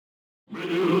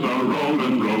Wheels are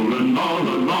rolling, rolling all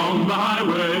along the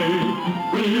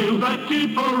highway. Wheels that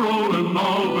keep a rolling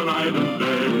all the night and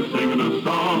day. Singing a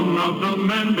song of the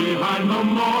men behind the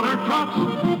motor trucks.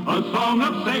 A song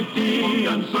of safety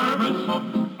and service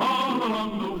all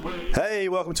along the way. Hey,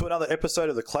 welcome to another episode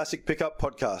of the Classic Pickup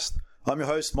Podcast. I'm your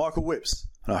host, Michael Whips,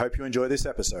 and I hope you enjoy this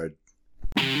episode.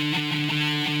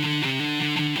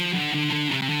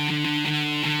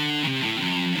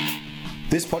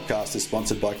 This podcast is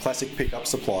sponsored by Classic Pickup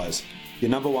Supplies, your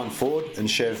number one Ford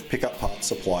and Chev pickup parts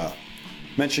supplier.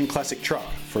 Mention Classic Truck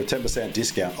for a 10%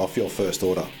 discount off your first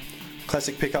order.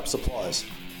 Classic Pickup Supplies,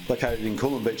 located in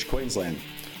Coolum Beach, Queensland.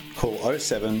 Call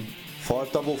 07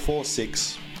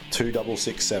 5446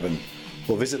 2667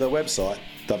 or visit their website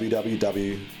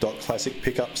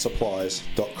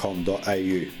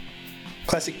www.classicpickupsupplies.com.au.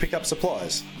 Classic Pickup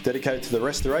Supplies, dedicated to the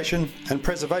restoration and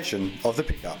preservation of the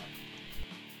pickup.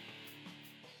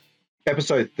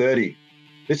 Episode 30.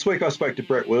 This week I spoke to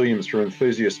Brett Williams from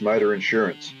Enthusiast Motor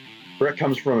Insurance. Brett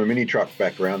comes from a mini truck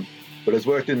background, but has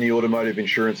worked in the automotive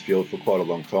insurance field for quite a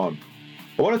long time.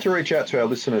 I wanted to reach out to our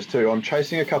listeners too. I'm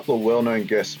chasing a couple of well-known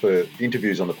guests for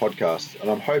interviews on the podcast, and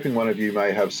I'm hoping one of you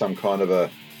may have some kind of a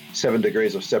 7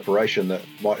 degrees of separation that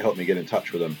might help me get in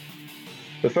touch with them.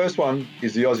 The first one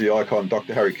is the Aussie icon,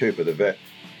 Dr. Harry Cooper, the vet.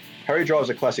 Harry drives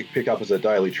a classic pickup as a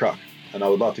daily truck, and I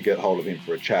would love to get hold of him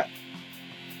for a chat.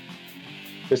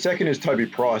 The second is Toby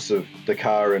Price of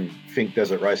Dakar and Fink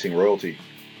Desert Racing royalty.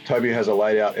 Toby has a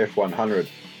laid out F100,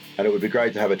 and it would be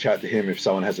great to have a chat to him if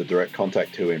someone has a direct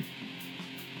contact to him.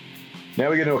 Now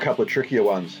we get into a couple of trickier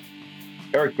ones.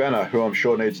 Eric Banner, who I'm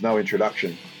sure needs no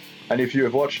introduction, and if you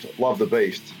have watched Love the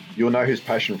Beast, you'll know his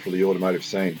passion for the automotive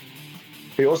scene.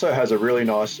 He also has a really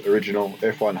nice original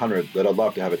F100 that I'd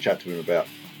love to have a chat to him about.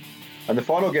 And the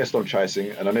final guest I'm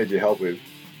chasing, and I need your help with,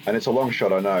 and it's a long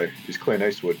shot I know, is Clint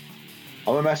Eastwood.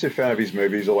 I'm a massive fan of his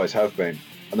movies, always have been,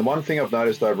 and the one thing I've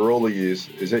noticed over all the years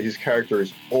is that his character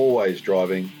is always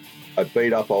driving a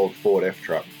beat-up old Ford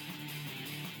F-truck.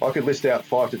 I could list out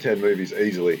 5 to 10 movies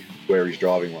easily where he's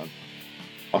driving one.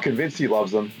 I'm convinced he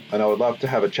loves them, and I would love to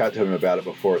have a chat to him about it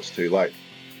before it's too late.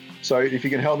 So if you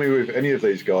can help me with any of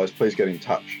these guys, please get in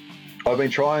touch. I've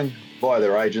been trying via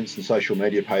their agents and social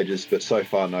media pages, but so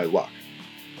far no luck.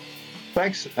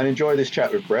 Thanks, and enjoy this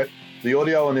chat with Brett. The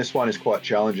audio on this one is quite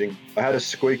challenging. I had a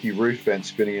squeaky roof vent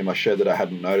spinning in my shed that I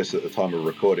hadn't noticed at the time of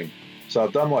recording. So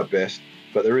I've done my best,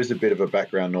 but there is a bit of a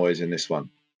background noise in this one.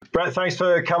 Brett, thanks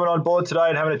for coming on board today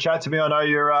and having a chat to me. I know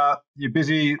you're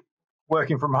busy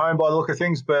working from home by the look of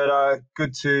things, but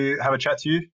good to have a chat to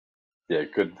you. Yeah,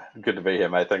 good to be here,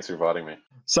 mate. Thanks for inviting me.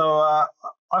 So I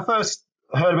first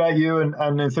heard about you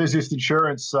and Enthusiast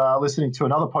Insurance listening to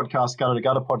another podcast, Gutter to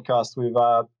Gutter podcast with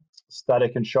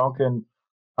Static and Shonk, and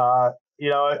I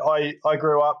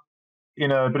grew up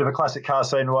in a bit of a classic car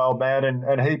scene, my old man,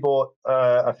 and he bought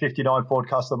a 59 Ford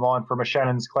Custom Line from a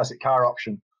Shannon's classic car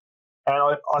auction.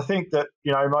 And I think that,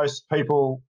 most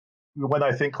people, when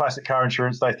they think classic car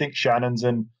insurance, they think Shannon's,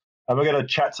 and we're going to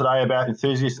chat today about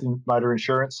Enthusiast Motor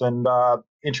Insurance, and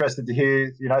interested to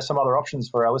hear, some other options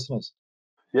for our listeners.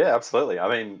 Yeah, absolutely.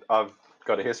 I mean, I've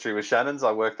got a history with Shannon's.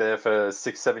 I worked there for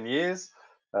 6-7 years.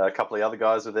 A couple of other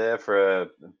guys were there for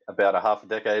about a half a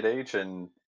decade each, and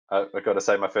I've got to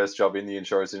say my first job in the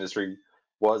insurance industry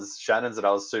was Shannon's, and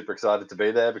I was super excited to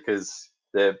be there because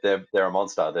they're a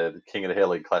monster. They're the king of the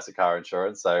hill in classic car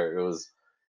insurance, so it was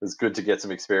good to get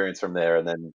some experience from there and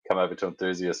then come over to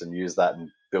Enthusiast and use that and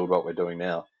build what we're doing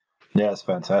now. Yeah, it's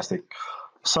fantastic.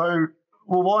 So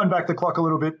we'll wind back the clock a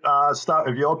little bit, start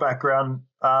with your background.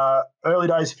 Early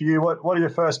days for you, what are your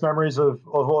first memories of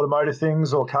automotive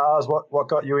things or cars? What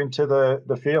got you into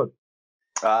the field?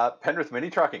 Penrith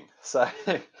mini trucking. So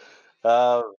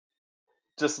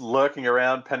just lurking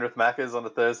around Penrith Macca's on a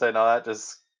Thursday night,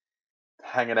 just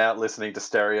hanging out, listening to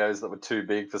stereos that were too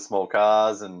big for small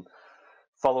cars, and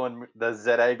following the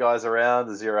ZA guys around.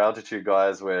 The zero altitude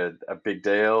guys were a big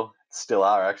deal. Still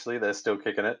are, actually. They're still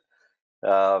kicking it.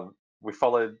 We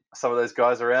followed some of those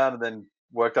guys around and then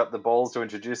worked up the balls to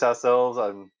introduce ourselves.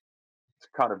 I've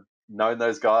kind of known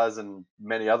those guys and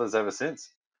many others ever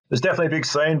since. There's definitely a big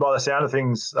scene by the sound of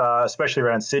things, especially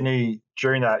around Sydney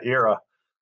during that era.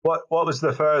 What was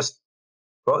the first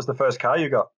car you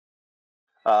got?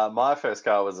 My first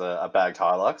car was a bagged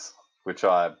Hilux, which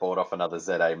I bought off another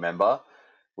ZA member.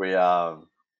 We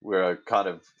were kind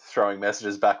of throwing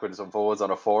messages backwards and forwards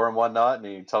on a forum one night, and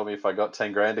he told me if I got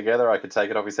 10 grand together, I could take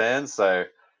it off his hands. So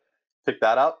picked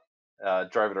that up,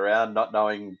 drove it around, not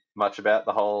knowing much about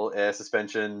the whole air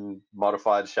suspension,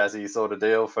 modified chassis sort of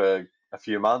deal for a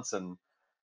few months, and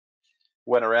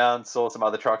went around, saw some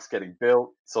other trucks getting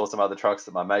built, saw some other trucks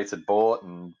that my mates had bought,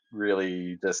 and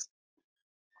really just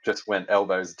went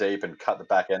elbows deep and cut the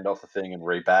back end off the thing and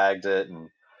rebagged it and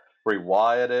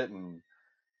rewired it, and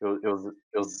it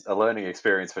was a learning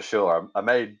experience for sure. I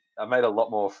made a lot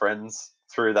more friends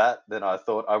through that than I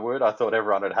thought I would. I thought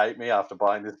everyone would hate me after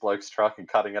buying this bloke's truck and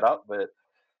cutting it up, but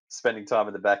spending time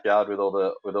in the backyard with all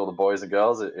the boys and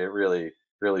girls, it really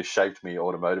shaped me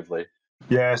automotively.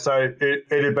 Yeah, so it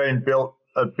had been built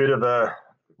a bit of a,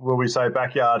 will we say,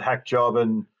 backyard hack job,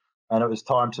 and it was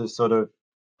time to sort of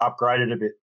upgrade it a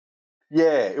bit.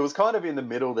 Yeah, it was kind of in the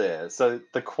middle there. So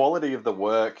the quality of the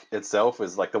work itself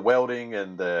was like the welding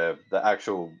and the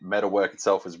actual metal work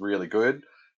itself was really good.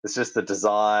 It's just the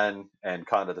design and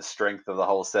kind of the strength of the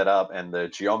whole setup and the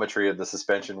geometry of the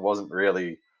suspension wasn't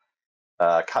really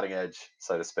cutting edge,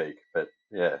 so to speak. But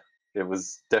yeah, it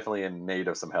was definitely in need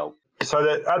of some help. So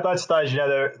that at that stage,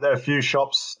 there are a few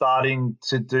shops starting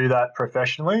to do that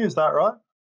professionally. Is that right?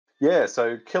 Yeah,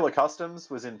 so Killer Customs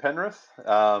was in Penrith.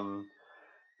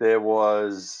 There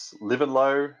was Live and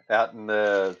Low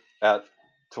out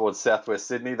towards southwest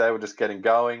Sydney. They were just getting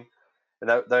going,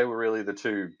 and they were really the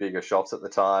two bigger shops at the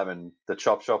time. And the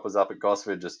Chop Shop was up at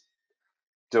Gosford, just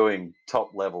doing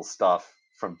top level stuff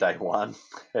from day one.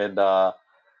 And yeah,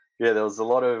 there was a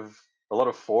lot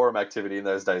of forum activity in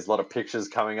those days. A lot of pictures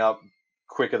coming up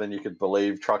quicker than you could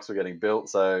believe. Trucks were getting built,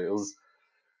 so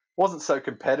wasn't so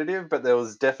competitive, but there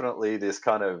was definitely this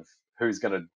kind of who's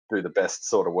going to do the best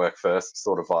sort of work first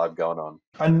sort of vibe going on.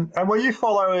 And were you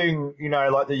following,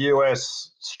 like the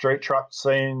US street truck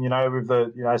scene, with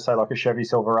the, say like a Chevy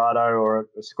Silverado or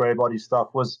a square body stuff?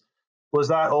 Was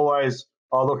that always,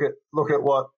 oh, look at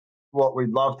what we'd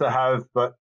love to have,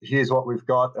 but here's what we've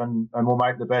got, and we'll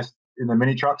make the best in the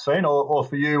mini truck scene? Or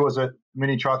for you, was it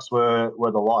mini trucks were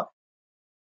the life?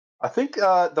 I think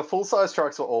the full size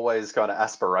trucks were always kind of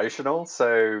aspirational,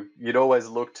 so you'd always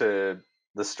look to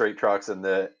the street trucks and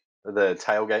the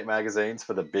tailgate magazines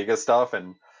for the bigger stuff,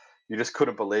 and you just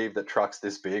couldn't believe that trucks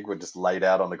this big were just laid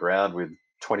out on the ground with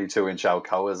 22-inch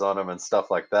Alcoas on them and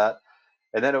stuff like that.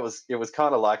 And then it was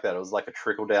kind of like that. It was like a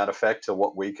trickle down effect to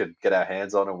what we could get our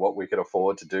hands on and what we could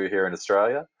afford to do here in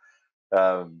Australia.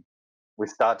 Um, we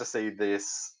start to see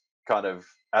this kind of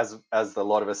as a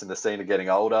lot of us in the scene are getting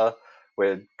older,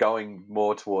 we're going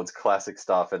more towards classic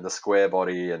stuff and the square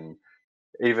body, and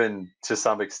even to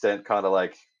some extent kind of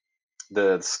like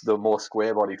the more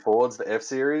square body Fords, the F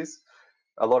series.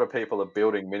 A lot of people are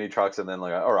building mini trucks and then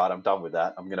like, all right, I'm done with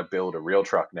that, I'm going to build a real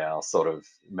truck now sort of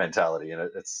mentality. And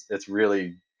it's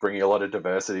really bringing a lot of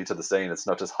diversity to the scene. It's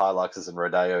not just Hiluxes and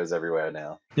Rodeos everywhere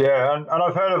now. Yeah, and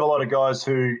I've heard of a lot of guys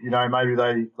who,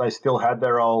 maybe they still had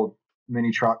their old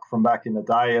mini truck from back in the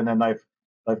day, and then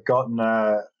they've gotten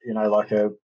like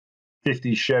a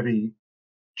 50 Chevy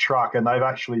truck, and they've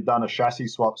actually done a chassis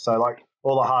swap. So like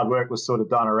all the hard work was sort of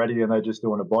done already, and they're just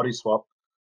doing a body swap.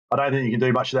 I don't think you can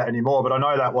do much of that anymore, but I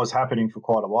know that was happening for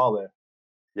quite a while there.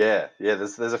 Yeah.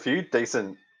 There's a few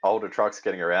decent older trucks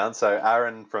getting around. So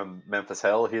Aaron from Memphis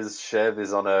Hell, his Chev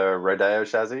is on a Rodeo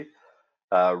chassis.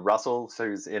 Russell,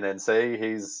 who's in NC,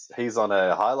 he's on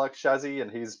a Hilux chassis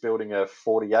and he's building a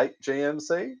 48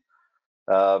 GMC.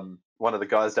 One of the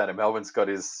guys down in Melbourne's got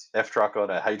his F truck on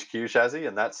a HQ chassis,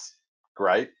 and that's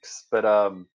great. But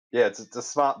yeah, it's a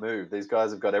smart move. These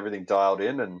guys have got everything dialed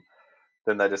in, and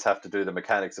then they just have to do the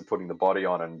mechanics of putting the body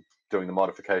on and doing the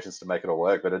modifications to make it all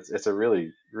work. But it's a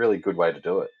really, really good way to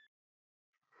do it.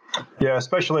 Yeah,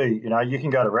 especially you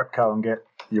can go to Repco and get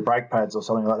your brake pads or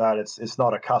something like that. It's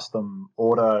not a custom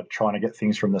order trying to get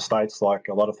things from the States like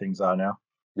a lot of things are now.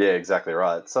 Yeah, exactly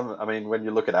right. I mean, when you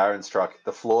look at Aaron's truck,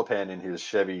 the floor pan in his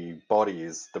Chevy body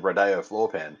is the Rodeo floor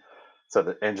pan. So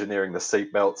the engineering, the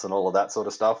seat belts and all of that sort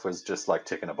of stuff was just like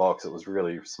ticking a box. It was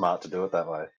really smart to do it that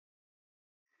way.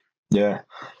 Yeah,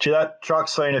 gee, that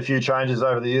truck's seen a few changes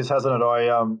over the years, hasn't it?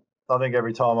 I think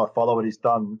every time I follow it, he's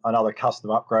done another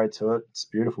custom upgrade to it. It's a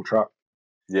beautiful truck.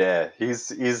 Yeah, he's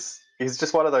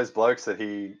just one of those blokes that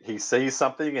he sees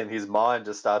something and his mind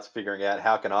just starts figuring out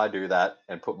how can I do that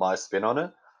and put my spin on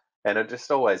it, and it just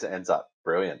always ends up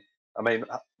brilliant. I mean,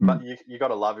 but you got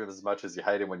to love him as much as you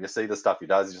hate him. When you see the stuff he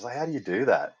does, you're just like, how do you do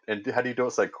that? And how do you do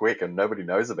it so quick and nobody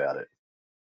knows about it?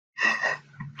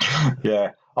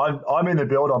 Yeah, I'm in the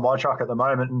build on my truck at the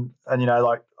moment, and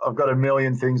like I've got a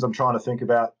million things I'm trying to think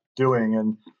about doing,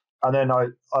 and then I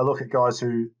look at guys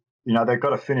who they've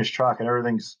got a finished truck and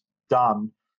everything's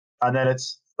done, and then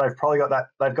they've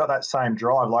got that same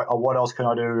drive, like, oh, what else can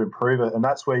I do to improve it? And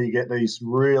that's where you get these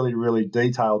really, really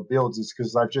detailed builds, is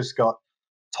because they've just got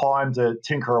time to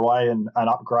tinker away and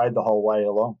upgrade the whole way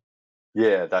along.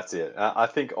 Yeah, that's it. I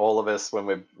think all of us,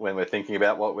 when we're thinking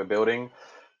about what we're building,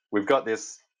 we've got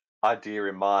this idea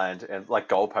in mind, and like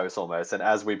goalposts almost. And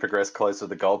as we progress closer to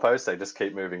the goalposts, they just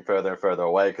keep moving further and further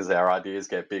away because our ideas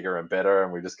get bigger and better,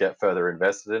 and we just get further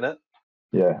invested in it.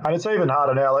 Yeah, and it's even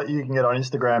harder now. Like you can get on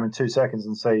Instagram in 2 seconds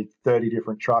and see 30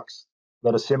 different trucks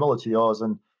that are similar to yours,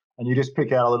 and you just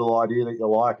pick out a little idea that you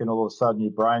like, and all of a sudden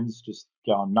your brain's just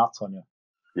going nuts on you.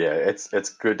 Yeah, it's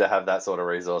good to have that sort of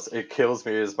resource. It kills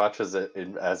me as much as it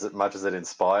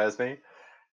inspires me.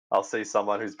 I'll see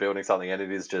someone who's building something and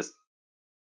it is just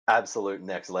absolute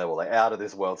next level, like out of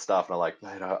this world stuff, and I'm like,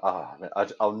 mate,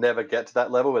 I'll never get to that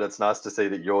level, but it's nice to see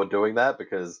that you're doing that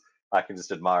because I can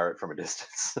just admire it from a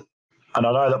distance. And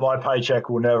I know that my paycheck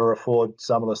will never afford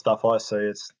some of the stuff I see.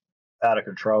 It's out of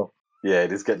control. Yeah,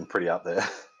 it is getting pretty up there.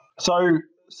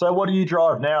 So what do you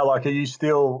drive now? Like, have you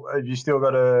still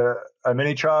got a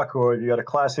mini truck, or have you got a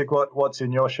classic? What's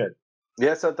in your shed?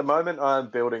 Yeah, so at the moment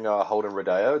I'm building a Holden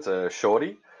Rodeo. It's a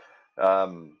shorty.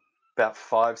 About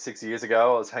 5-6 years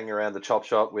ago, I was hanging around the chop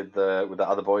shop with the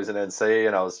other boys in NC,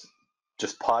 and I was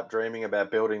just pipe dreaming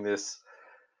about building this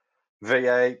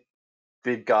V8,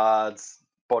 big guards,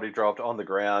 body dropped on the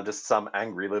ground, just some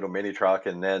angry little mini truck.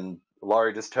 And then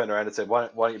Laurie just turned around and said, why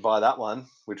don't you buy that one,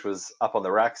 which was up on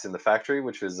the racks in the factory,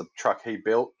 which was a truck he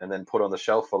built and then put on the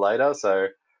shelf for later. So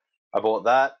I bought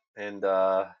that, and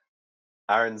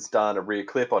Aaron's done a rear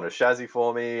clip on a chassis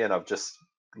for me, and I've just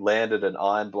landed an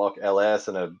iron block LS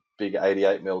and a big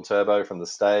 88mm turbo from the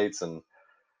States, and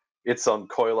it's on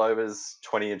coilovers,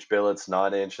 20-inch billets,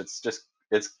 9-inch.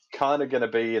 It's kind of going to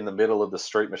be in the middle of the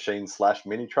street machine /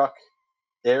 mini truck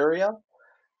area.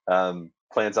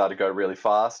 Plans are to go really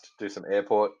fast, do some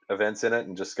airport events in it,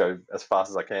 and just go as fast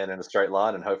as I can in a straight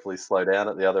line, and hopefully slow down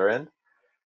at the other end.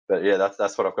 But yeah,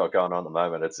 that's what I've got going on at the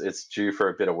moment. It's due for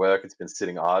a bit of work. It's been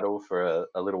sitting idle for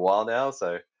a little while now,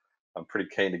 so I'm pretty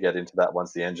keen to get into that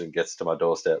once the engine gets to my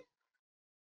doorstep.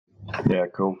 Yeah,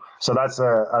 cool. So that's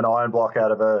an iron block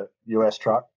out of a US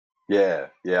truck. Yeah.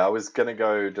 I was gonna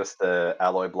go just the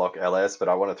alloy block LS, but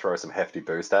I want to throw some hefty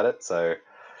boost at it. So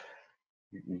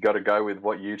you got to go with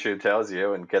what YouTube tells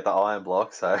you and get the iron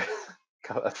block. So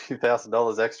got a few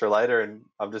 $1,000s extra later, and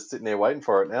I'm just sitting there waiting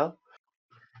for it now.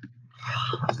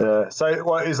 Yeah. So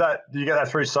what is that? Do you get that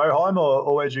through Soheim,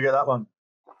 or where'd you get that one?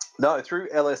 No, through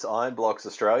LS Iron Blocks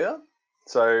Australia.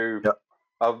 So Yep.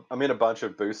 I'm in a bunch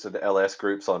of boosted LS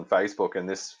groups on Facebook, and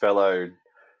this fellow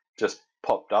just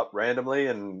popped up randomly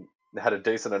and had a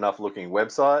decent enough looking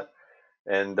website,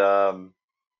 and I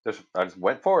just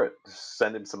went for it. Just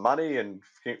send him some money, and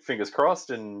fingers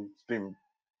crossed, and it's been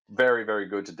very, very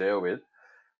good to deal with.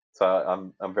 So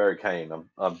I'm very keen.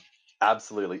 I'm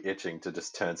absolutely itching to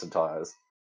just turn some tires.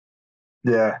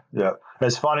 Yeah.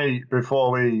 It's funny.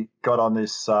 Before we got on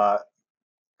this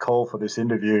call for this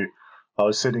interview, I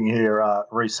was sitting here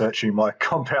researching my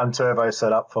compound turbo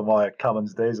setup for my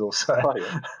Cummins diesel. So, Oh,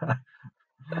 yeah.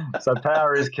 So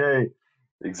power is key.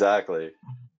 Exactly.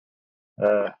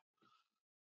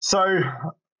 So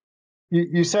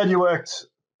you said you worked.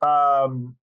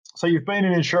 So you've been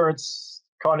in insurance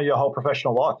kind of your whole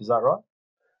professional life. Is that right?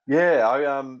 Yeah,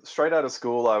 I straight out of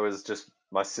school, I was just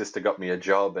my sister got me a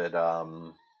job at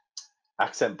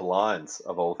Accent Blinds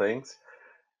of all things,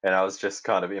 and I was just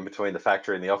kind of in between the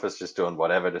factory and the office, just doing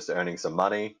whatever, just earning some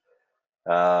money.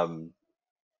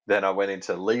 Then I went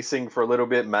into leasing for a little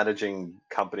bit, managing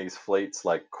companies' fleets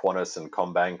like Qantas and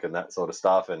Combank and that sort of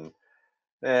stuff. And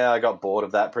yeah, I got bored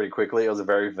of that pretty quickly. It was a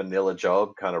very vanilla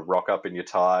job, kind of rock up in your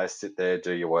tie, sit there,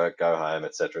 do your work, go home,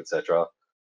 etc., etc.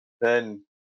 Then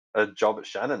a job at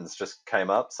Shannon's just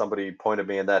came up. Somebody pointed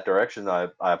me in that direction. I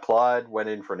applied, went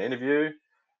in for an interview,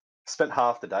 spent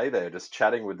half the day there just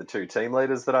chatting with the two team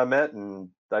leaders that I met. And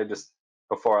they just,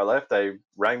 before I left, they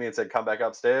rang me and said, come back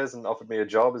upstairs, and offered me a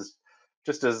job as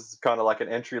kind of like an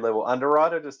entry level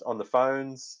underwriter, just on the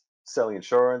phones, selling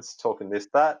insurance, talking this,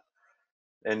 that,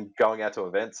 and going out to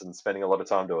events and spending a lot of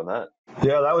time doing that.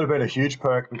 Yeah, that would have been a huge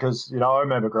perk because, I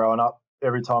remember growing up,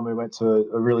 every time we went to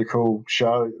a really cool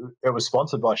show, it was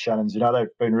sponsored by Shannon's. They've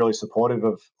been really supportive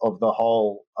of the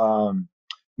whole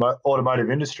automotive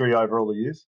industry over all the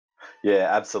years. Yeah,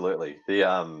 absolutely. The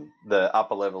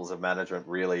upper levels of management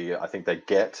really, I think they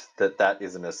get that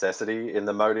is a necessity in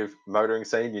the motoring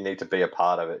scene. You need to be a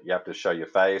part of it. You have to show your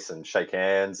face and shake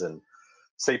hands and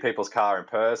see people's car in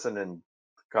person, and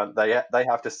they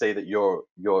have to see that you're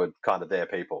kind of their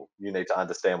people. You need to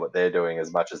understand what they're doing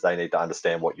as much as they need to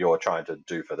understand what you're trying to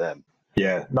do for them.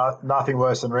 Yeah, nothing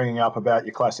worse than ringing up about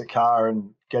your classic car and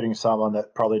getting someone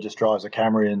that probably just drives a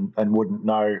Camry and wouldn't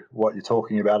know what you're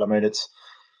talking about. I mean, it's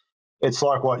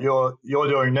like what you're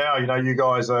doing now. You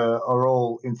guys are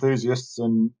all enthusiasts,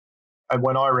 and And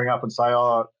when I ring up and say,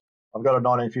 "Oh, I've got a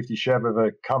 1950 Chev with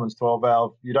a Cummins 12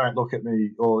 valve," you don't look at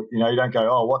me, or you don't go,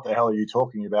 "Oh, what the hell are you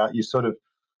talking about?" You sort of,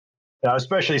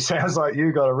 especially sounds like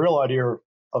you got a real idea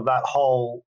of that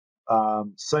whole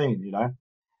scene.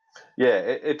 Yeah,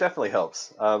 it definitely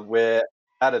helps. We're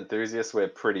at Enthusiast, we're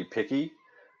pretty picky.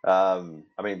 I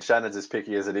mean, Shannon's as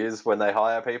picky as it is when they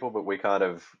hire people, but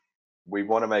we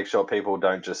want to make sure people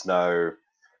don't just know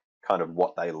kind of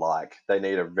what they like. They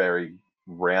need a very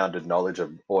rounded knowledge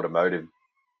of automotive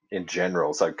in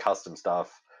general. So custom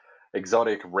stuff,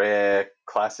 exotic, rare,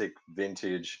 classic,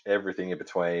 vintage, everything in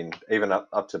between, even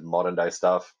up to modern day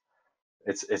stuff.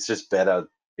 It's just better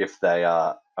if they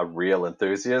are a real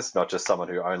enthusiast, not just someone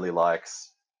who only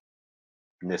likes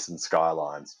Nissan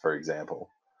Skylines, for example.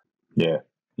 Yeah,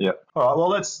 yeah. All right. Well,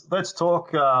 let's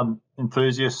talk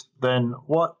enthusiast then.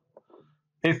 What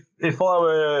if we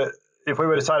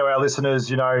were to say to our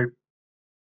listeners,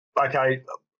 okay,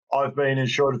 I've been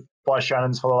insured by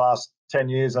Shannon's for the last 10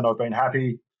 years and I've been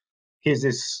happy. Here's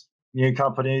this new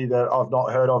company that I've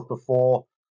not heard of before.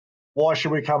 Why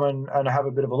should we come and have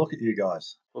a bit of a look at you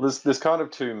guys? Well, there's kind of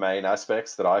two main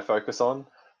aspects that I focus on.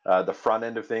 The front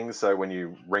end of things, so when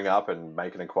you ring up and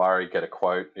make an inquiry, get a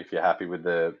quote if you're happy with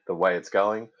the way it's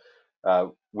going.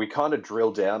 We kind of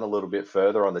drill down a little bit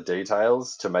further on the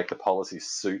details to make the policy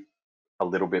suit a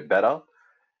little bit better.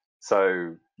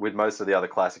 So with most of the other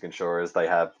classic insurers, they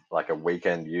have like a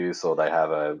weekend use, or they have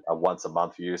a once a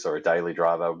month use, or a daily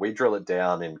driver. We drill it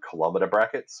down in kilometer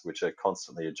brackets, which are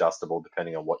constantly adjustable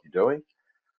depending on what you're doing.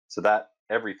 So that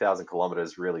every 1,000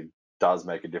 kilometers really does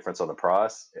make a difference on the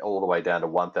price, all the way down to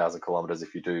 1,000 kilometers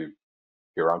if you do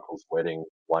your uncle's wedding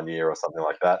 1 year or something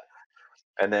like that.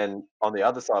 And then on the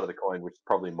other side of the coin, which is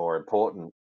probably more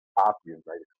important after you've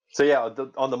made it. So yeah,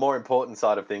 on the more important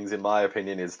side of things, in my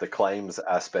opinion, is the claims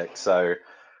aspect. So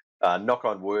knock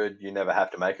on wood, you never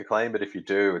have to make a claim, but if you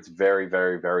do, it's very,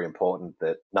 very, very important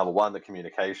that number one, the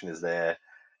communication is there,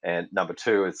 and number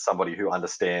two, it's somebody who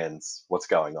understands what's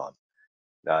going on.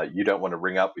 You don't want to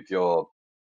ring up with your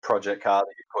project car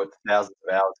that you put thousands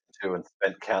of hours into and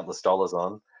spent countless dollars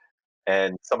on,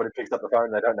 and somebody picks up the phone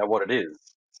and they don't know what it is.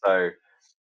 So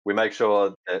we make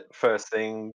sure that first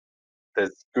thing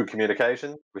there's good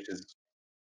communication, which is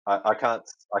I can't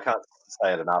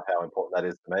say it enough how important that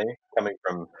is to me. Coming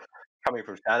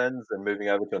from Shannon's and moving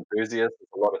over to Enthusiast,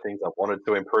 there's a lot of things I wanted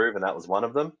to improve, and that was one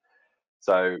of them.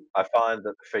 So I find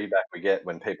that the feedback we get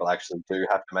when people actually do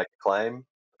have to make a claim,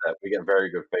 that we get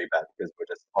very good feedback because we're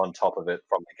just on top of it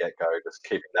from the get-go, just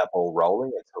keeping that ball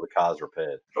rolling until the car's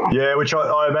repaired. Yeah, which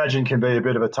I imagine can be a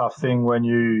bit of a tough thing when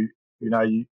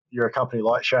you're a company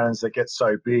like Shannon's that gets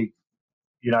so big.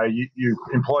 You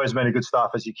employ as many good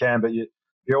staff as you can, but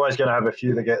you're always going to have a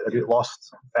few that get a bit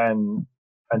lost and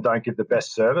don't give the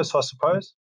best service, I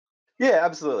suppose. Yeah,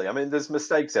 absolutely. I mean, there's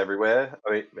mistakes everywhere.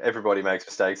 I mean, everybody makes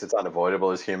mistakes. It's unavoidable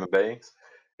as human beings.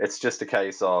 It's just a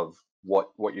case of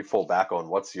what you fall back on.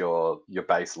 What's your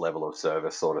base level of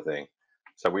service, sort of thing.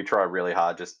 So we try really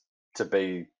hard just to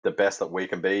be the best that we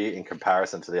can be in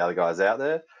comparison to the other guys out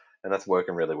there, and that's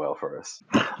working really well for us.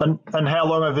 And how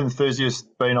long have Enthusiasts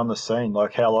been on the scene?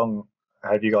 Like, how long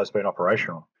have you guys been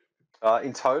operational?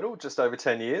 In total, just over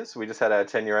 10 years. We just had our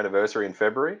 10-year anniversary in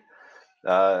February.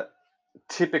 Uh,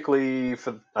 Typically,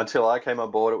 until I came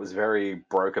on board, it was very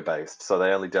broker based. So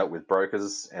they only dealt with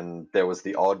brokers, and there was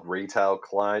the odd retail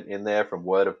client in there from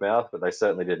word of mouth, but they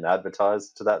certainly didn't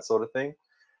advertise to that sort of thing.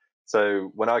 So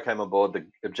when I came on board, the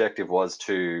objective was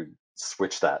to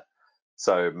switch that.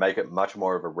 So make it much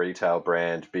more of a retail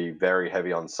brand, be very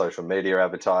heavy on social media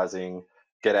advertising,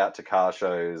 get out to car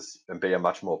shows, and be a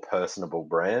much more personable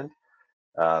brand.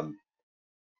 Um,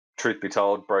 Truth be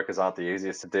told, brokers aren't the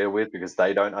easiest to deal with because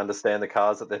they don't understand the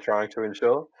cars that they're trying to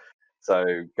insure. So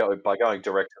by going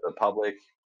direct to the public,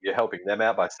 you're helping them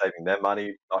out by saving them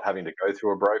money, not having to go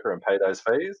through a broker and pay those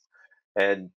fees.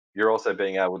 And you're also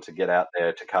being able to get out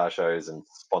there to car shows and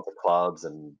sponsor clubs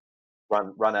and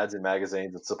run ads in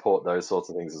magazines and support those sorts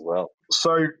of things as well.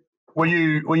 So were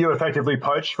you effectively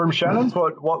poached from Shannon's?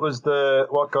 What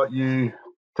what got you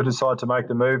to decide to make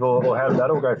the move, or how did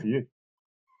that all go for you?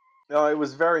 No, it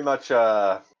was very much.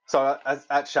 So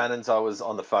at Shannon's, I was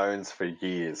on the phones for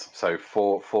years. So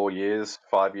 4 years,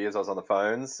 5 years, I was on the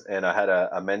phones, and I had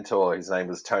a mentor. His name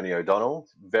was Tony O'Donnell.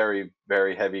 Very,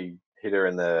 very heavy hitter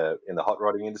in the hot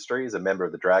rodding industry. He's a member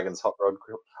of the Dragons Hot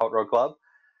Rod Club,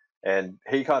 and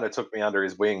he kind of took me under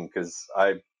his wing because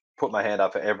I put my hand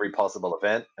up for every possible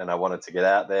event, and I wanted to get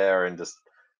out there and just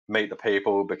meet the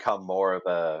people, become more of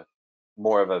a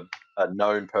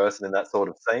known person in that sort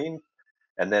of scene.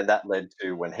 And then that led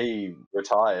to when he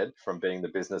retired from being the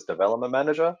business development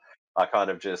manager, I kind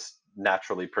of just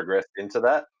naturally progressed into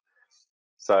that.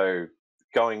 So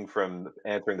going from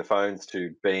answering the phones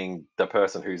to being the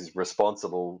person who's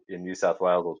responsible in New South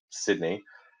Wales or Sydney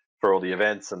for all the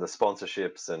events and the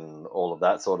sponsorships and all of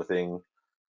that sort of thing,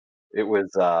 it was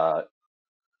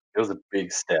it was a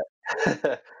big step.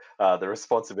 The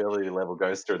responsibility level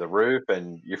goes through the roof,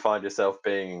 and you find yourself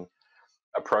being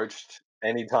approached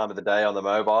any time of the day on the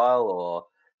mobile, or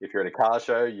if you're at a car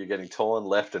show, you're getting torn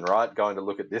left and right, going to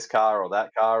look at this car or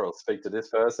that car or speak to this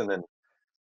person. And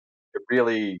it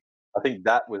really, I think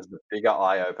that was the bigger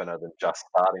eye opener than just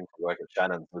starting to work at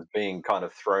Shannon's, was being kind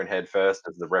of thrown headfirst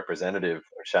as the representative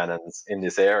of Shannon's in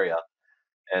this area,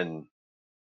 and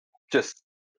just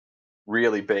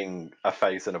really being a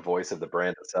face and a voice of the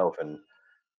brand itself. And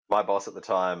my boss at the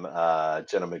time, a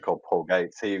gentleman called Paul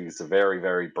Gates, he was a very,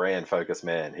 very brand focused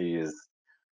man. He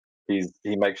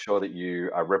makes sure that you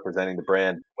are representing the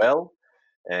brand well,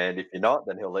 and if you're not,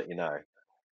 then he'll let you know.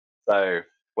 So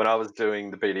when I was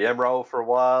doing the BDM role for a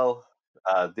while,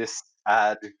 this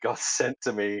ad got sent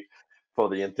to me for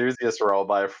the enthusiast role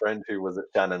by a friend who was at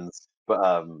Shannon's, but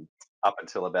up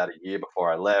until about a year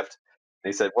before I left.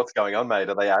 And he said, "What's going on, mate?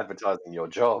 Are they advertising your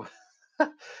job?"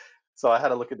 So I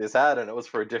had a look at this ad, and it was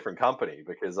for a different company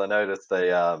because I noticed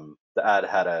the ad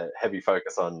had a heavy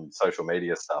focus on social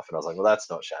media stuff, and I was like, "Well, that's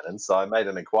not Shannon." So I made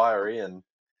an inquiry and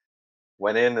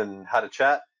went in and had a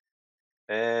chat,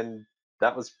 and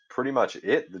that was pretty much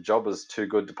it. The job was too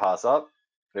good to pass up.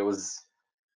 It was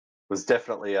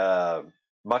definitely a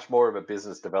much more of a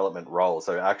business development role.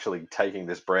 So actually taking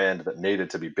this brand that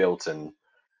needed to be built and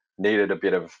needed a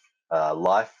bit of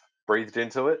life breathed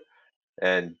into it,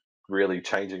 and really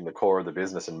changing the core of the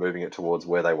business and moving it towards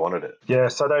where they wanted it. Yeah,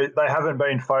 so they haven't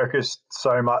been focused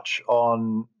so much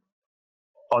on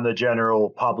the general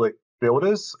public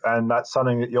builders, and that's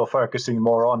something that you're focusing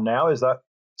more on now. Is that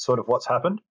sort of what's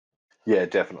happened? Yeah,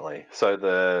 definitely. So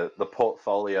the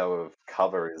portfolio of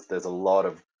cover is, there's a lot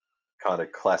of kind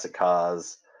of classic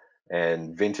cars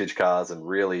and vintage cars and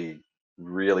really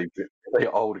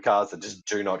old cars that just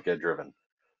do not get driven.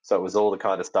 So it was all the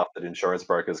kind of stuff that insurance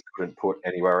brokers couldn't put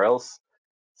anywhere else.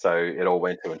 So it all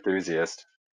went to Enthusiast.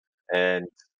 And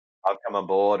I've come on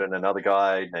board, and another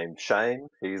guy named Shane,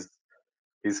 he's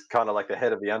kind of like the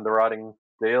head of the underwriting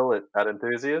deal at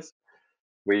Enthusiast.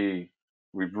 We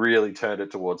we've really turned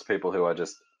it towards people who are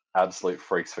just absolute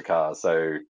freaks for cars.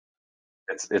 So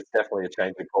it's definitely a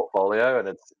changing portfolio, and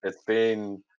it's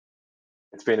been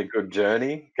a good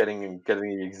journey getting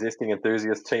the existing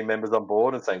enthusiast team members on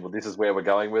board and saying, well, this is where we're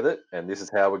going with it, and this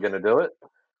is how we're going to do it.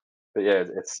 But yeah,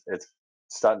 it's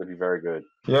starting to be very good.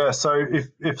 Yeah, so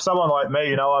if someone like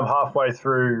me, I'm halfway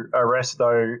through a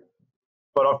resto,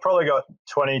 but I've probably got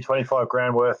 20, 25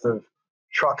 grand worth of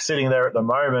truck sitting there at the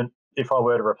moment if I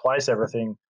were to replace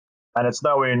everything, and it's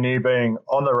nowhere near being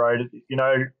on the road,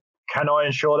 can I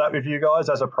insure that with you guys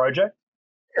as a project?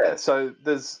 Yeah, so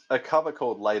there's a cover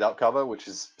called laid up cover, which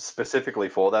is specifically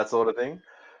for that sort of thing.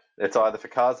 It's either for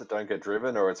cars that don't get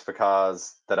driven, or it's for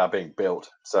cars that are being built.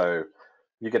 So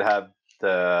you could have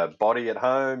the body at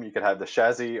home, you could have the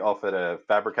chassis off at a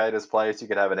fabricator's place, you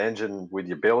could have an engine with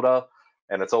your builder,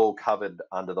 and it's all covered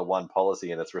under the one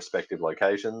policy in its respective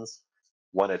locations.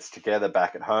 When it's together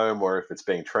back at home, or if it's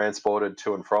being transported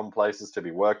to and from places to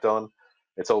be worked on,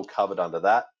 it's all covered under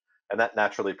that. And that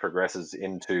naturally progresses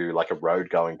into like a road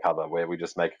going cover where we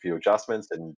just make a few adjustments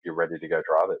and you're ready to go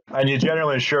drive it. And your general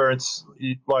insurance,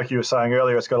 like you were saying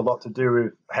earlier, it's got a lot to do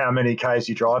with how many Ks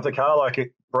you drive the car. Like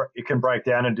it can break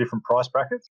down in different price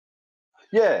brackets.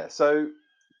 Yeah, so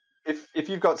if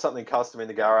you've got something custom in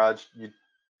the garage,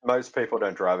 most people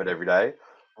don't drive it every day.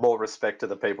 More respect to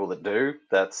the people that do.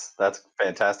 That's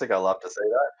fantastic. I love to see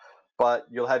that. But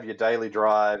you'll have your daily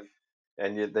drive,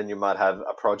 and then you might have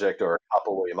a project or a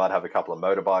couple, or you might have a couple of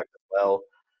motorbikes as well.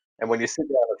 And when you sit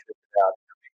down and think about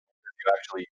you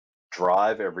actually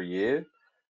drive every year,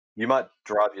 you might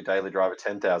drive your daily drive at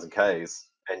 10,000 Ks,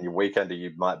 and your weekender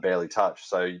you might barely touch.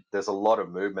 So there's a lot of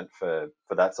movement for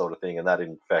that sort of thing, and that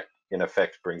in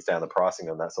effect brings down the pricing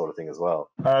on that sort of thing as well.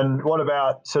 And what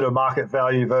about sort of market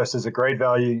value versus agreed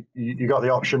value? You got the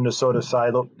option to sort of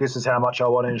say, look, this is how much I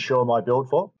want to insure my build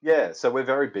for. Yeah, so we're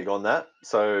very big on that.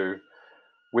 So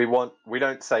we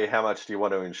don't say how much do you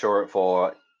want to insure it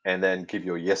for and then give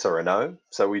you a yes or a no.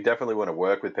 So we definitely want to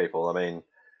work with people. I mean,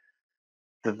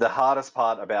 the hardest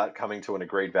part about coming to an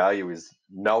agreed value is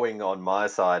knowing on my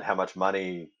side how much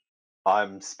money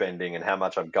I'm spending and how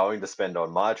much I'm going to spend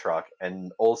on my truck,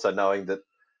 and also knowing that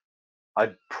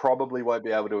I probably won't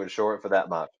be able to insure it for that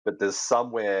much, but there's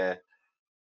somewhere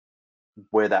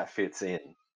where that fits in.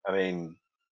 I mean,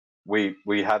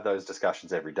 we have those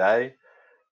discussions every day.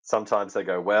 Sometimes they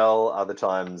go well, other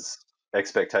times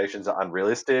expectations are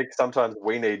unrealistic. Sometimes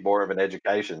we need more of an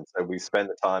education, so we spend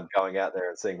the time going out there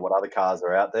and seeing what other cars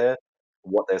are out there,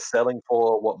 what they're selling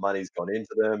for, what money's gone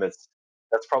into them.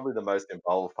 That's probably the most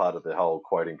involved part of the whole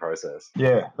quoting process.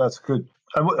 Yeah, that's good.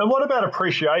 And what about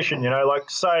appreciation? Like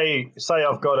say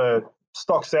I've got a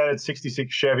stock standard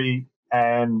 '66 Chevy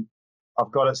and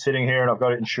I've got it sitting here and I've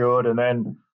got it insured, and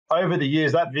then over the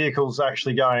years that vehicle's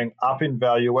actually going up in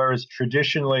value. Whereas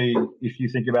traditionally, if you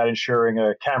think about insuring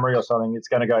a Camry or something, it's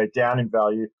going to go down in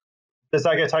value. Does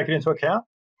that get taken into account?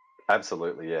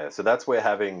 Absolutely, yeah. So that's where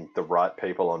having the right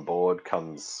people on board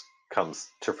comes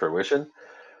to fruition.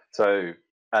 So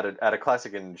at a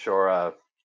classic insurer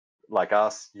like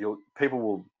us, people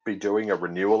will be doing a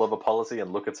renewal of a policy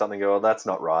and look at something and go, oh, that's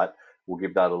not right. We'll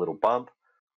give that a little bump.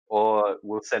 Or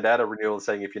we'll send out a renewal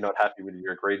saying, if you're not happy with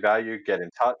your agreed value, get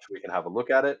in touch. We can have a look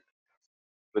at it.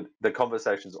 But the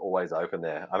conversation's always open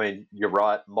there. I mean, you're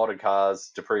right. Modern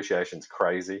cars, depreciation's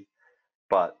crazy.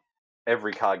 But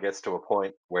every car gets to a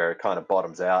point where it kind of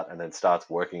bottoms out and then starts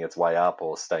working its way up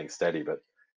or staying steady. But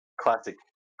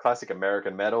classic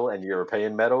American metal and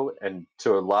European metal, and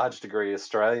to a large degree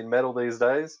Australian metal these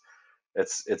days,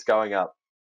 it's going up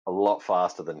a lot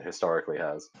faster than historically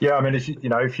has. Yeah, I mean,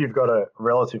 if you've got a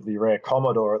relatively rare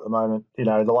Commodore at the moment,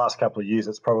 the last couple of years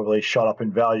it's probably shot up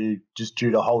in value just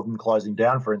due to Holden closing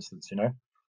down, for instance.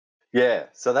 Yeah,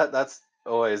 so that's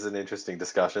always an interesting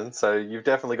discussion. So you've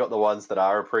definitely got the ones that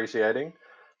are appreciating,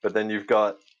 but then you've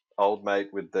got old mate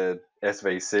with the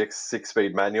SV6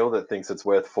 six-speed manual that thinks it's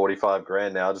worth 45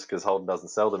 grand now just because Holden doesn't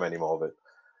sell them anymore. But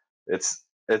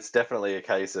it's definitely a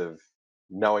case of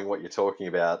knowing what you're talking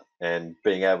about and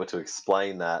being able to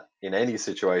explain that in any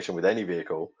situation with any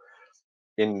vehicle.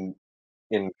 In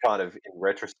kind of in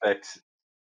retrospect,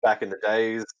 back in the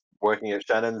days working at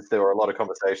Shannon's, there were a lot of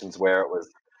conversations where it was,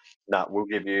 "Nah, we'll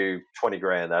give you 20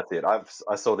 grand. That's it.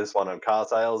 I saw this one on car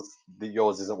sales.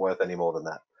 Yours isn't worth any more than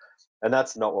that." And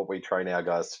that's not what we train our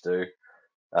guys to do.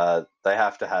 They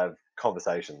have to have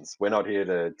conversations. We're not here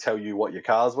to tell you what your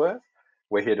car's worth.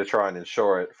 We're here to try and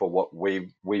insure it for what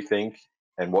we think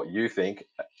and what you think,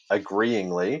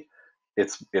 agreeingly,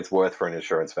 it's worth for an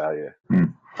insurance value.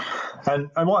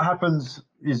 And what happens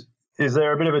is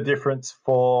there a bit of a difference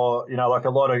for like a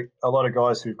lot of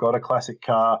guys who've got a classic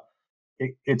car?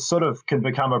 It sort of can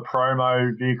become a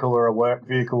promo vehicle or a work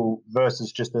vehicle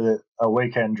versus just a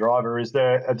weekend driver. Is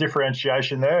there a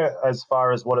differentiation there as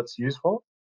far as what it's used for?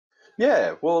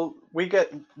 Yeah, well,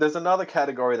 there's another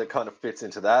category that kind of fits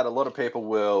into that. A lot of people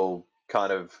will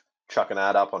kind of chuck an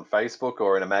ad up on Facebook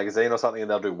or in a magazine or something, and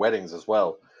they'll do weddings as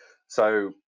well.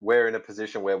 So we're in a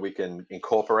position where we can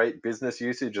incorporate business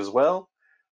usage as well.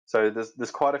 So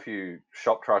there's quite a few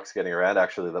shop trucks getting around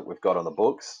actually that we've got on the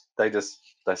books. They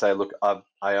say, look,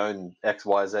 I own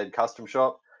XYZ custom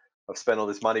shop. I've spent all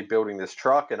this money building this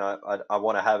truck, and I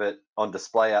want to have it on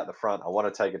display out the front. I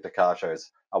want to take it to car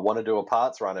shows. I want to do a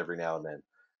parts run every now and then,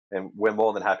 and we're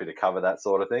more than happy to cover that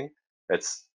sort of thing.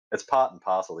 It's part and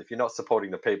parcel. If you're not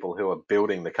supporting the people who are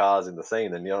building the cars in the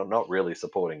scene, then you're not really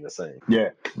supporting the scene. Yeah,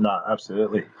 no,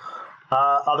 absolutely.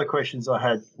 Other questions I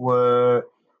had were,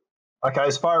 okay,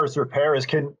 as far as repairers,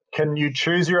 can you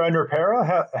choose your own repairer?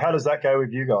 How does that go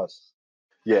with you guys?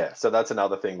 Yeah, so that's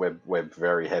another thing we're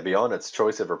very heavy on. It's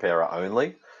choice of repairer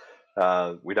only.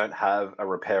 We don't have a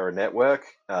repairer network.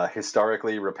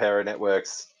 Historically, repairer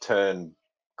networks turn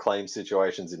claim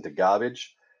situations into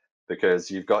garbage because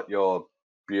you've got your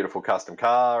beautiful custom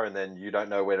car and then you don't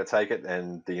know where to take it,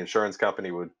 and the insurance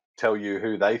company would tell you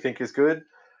who they think is good,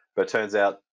 but it turns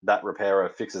out that repairer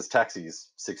fixes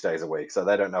taxis 6 days a week, so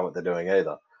they don't know what they're doing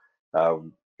either.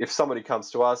 If somebody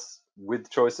comes to us with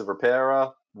choice of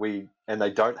repairer, and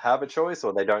they don't have a choice,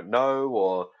 or they don't know,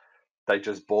 or they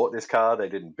just bought this car, they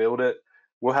didn't build it,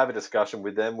 we'll have a discussion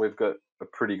with them. We've got a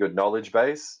pretty good knowledge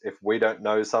base. If we don't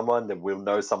know someone, then we'll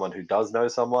know someone who does know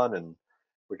someone, and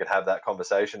we can have that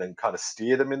conversation and kind of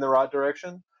steer them in the right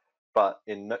direction. But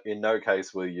in no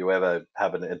case will you ever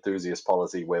have an enthusiast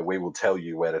policy where we will tell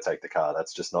you where to take the car.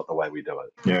 That's just not the way we do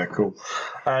it. Yeah, cool.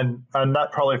 And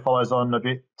that probably follows on a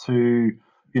bit to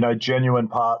genuine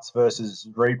parts versus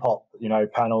repop,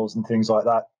 panels and things like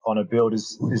that on a build.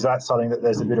 Is that something that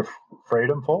there's a bit of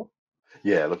freedom for?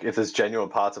 Yeah, look, if there's genuine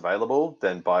parts available,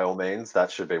 then by all means,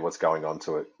 that should be what's going on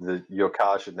to it. Your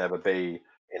car should never be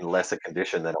in lesser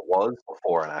condition than it was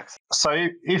before an accident. So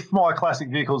if my classic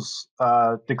vehicle's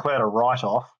declared a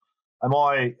write-off, am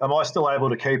I still able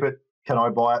to keep it? Can I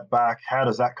buy it back? How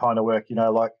does that kind of work?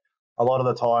 Like a lot of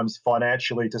the times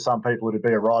financially to some people it'd be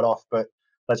a write-off, but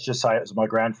let's just say it was my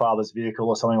grandfather's vehicle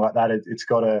or something like that. It's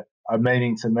got a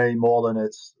meaning to me more than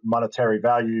its monetary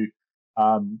value.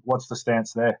 What's the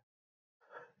stance there?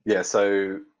 Yeah,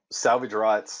 so salvage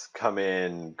rights come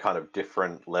in kind of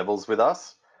different levels with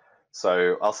us.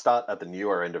 So I'll start at the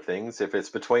newer end of things. If it's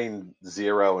between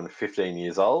 0 and 15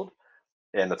 years old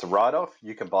and it's a write-off,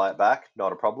 you can buy it back,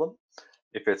 not a problem.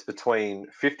 If it's between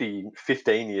 15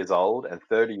 years old and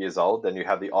 30 years old, then you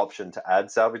have the option to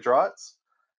add salvage rights.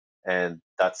 And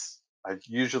that's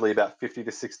usually about $50 to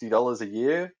 $60 a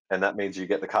year. And that means you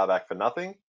get the car back for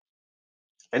nothing.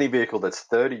 Any vehicle that's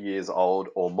 30 years old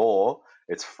or more,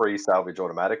 it's free salvage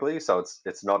automatically. So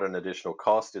it's not an additional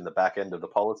cost in the back end of the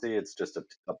policy. It's just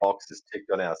a box is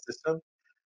ticked on our system.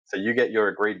 So you get your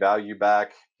agreed value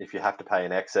back. If you have to pay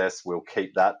an excess, we'll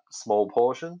keep that small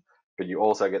portion, but you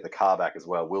also get the car back as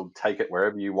well. We'll take it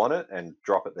wherever you want it and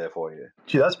drop it there for you.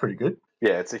 Gee, that's pretty good.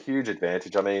 Yeah, it's a huge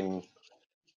advantage. I mean,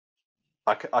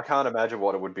 I can't imagine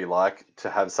what it would be like to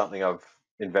have something I've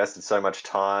invested so much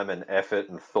time and effort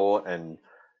and thought and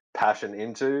passion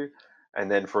into,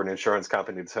 and then for an insurance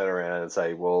company to turn around and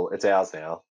say, well, it's ours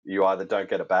now. You either don't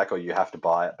get it back or you have to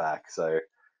buy it back. So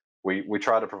we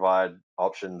try to provide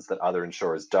options that other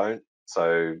insurers don't.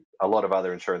 So a lot of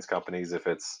other insurance companies, if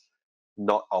it's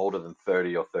not older than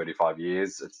 30 or 35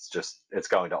 years, it's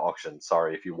going to auction.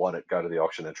 Sorry, if you want it, go to the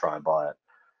auction and try and buy it.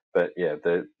 But yeah,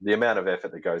 the amount of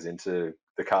effort that goes into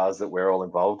the cars that we're all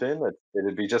involved in,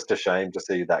 it'd be just a shame to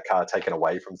see that car taken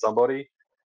away from somebody.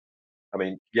 I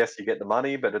mean, yes, you get the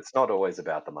money, but it's not always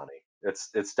about the money.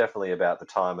 It's definitely about the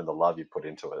time and the love you put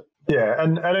into it. Yeah,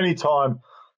 and at any time,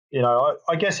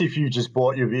 I guess if you just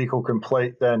bought your vehicle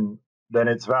complete, then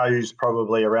its value's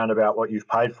probably around about what you've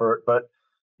paid for it. But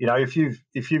if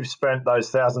you've spent those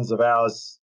thousands of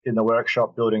hours in the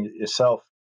workshop building it yourself,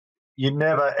 you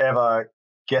never ever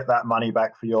get that money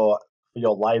back for your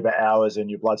labor hours and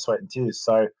your blood, sweat, and tears.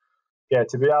 So yeah,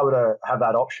 to be able to have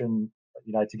that option,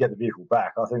 to get the vehicle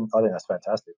back, I think that's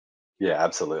fantastic. Yeah,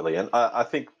 absolutely. And I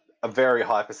think a very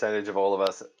high percentage of all of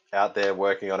us out there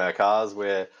working on our cars,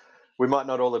 where we might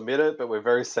not all admit it, but we're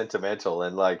very sentimental.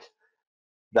 And like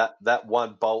that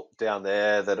one bolt down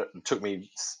there that it took me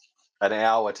an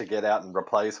hour to get out and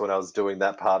replace when I was doing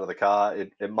that part of the car,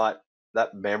 it might,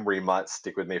 that memory might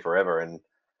stick with me forever. And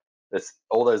it's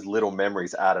all those little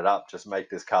memories added up just make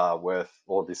this car worth,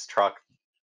 or this truck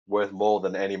worth more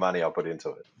than any money I put into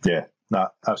it. Yeah, no,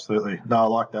 absolutely. No, I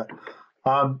like that.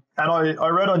 And I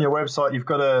read on your website you've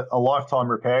got a lifetime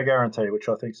repair guarantee, which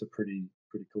I think is a pretty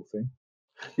cool thing.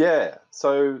 Yeah,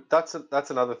 so that's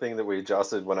another thing that we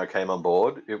adjusted when I came on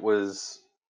board. It was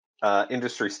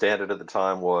industry standard at the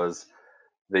time was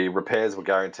the repairs were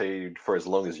guaranteed for as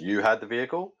long as you had the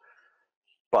vehicle,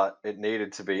 but it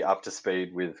needed to be up to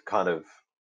speed with kind of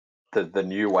the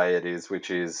new way it is,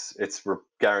 which is it's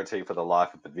guaranteed for the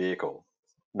life of the vehicle,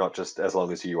 not just as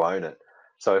long as you own it.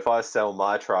 So if I sell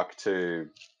my truck to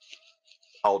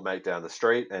old mate down the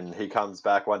street and he comes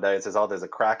back one day and says, "Oh, there's a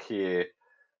crack here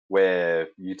where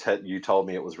you told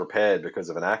me it was repaired because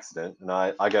of an accident," and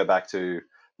I go back to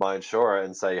my insurer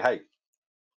and say, "Hey,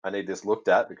 I need this looked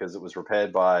at because it was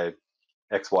repaired by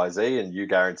XYZ and you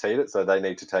guaranteed it, so they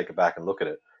need to take it back and look at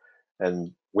it."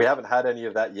 And we haven't had any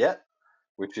of that yet,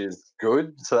 which is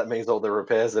good. So that means all the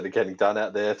repairs that are getting done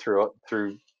out there through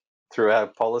our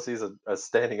policies are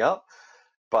standing up.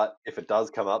 But if it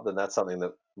does come up, then that's something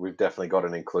that we've definitely got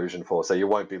an inclusion for. So you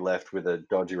won't be left with a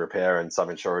dodgy repair and some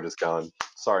insurer just going,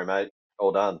 "Sorry, mate,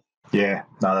 all done." Yeah,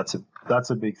 no, that's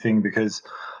a big thing because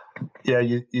yeah,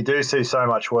 you do see so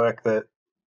much work that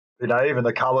even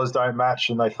the colours don't match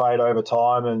and they fade over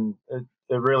time, and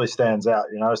it really stands out.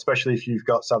 Especially if you've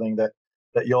got something that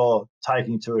you're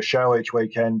taking to a show each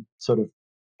weekend, sort of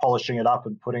polishing it up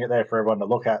and putting it there for everyone to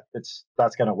look at.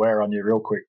 That's going to wear on you real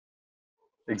quick.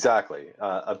 Exactly.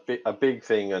 A big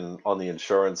thing on the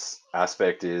insurance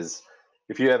aspect is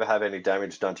if you ever have any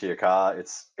damage done to your car,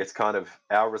 it's kind of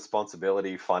our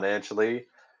responsibility financially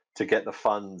to get the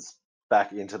funds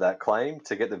back into that claim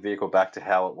to get the vehicle back to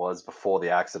how it was before the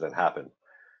accident happened.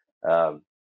 Um,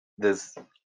 there's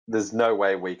there's no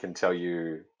way we can tell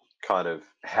you kind of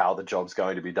how the job's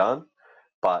going to be done,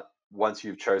 but once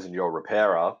you've chosen your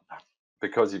repairer,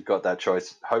 because you've got that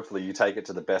choice, hopefully you take it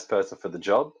to the best person for the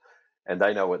job and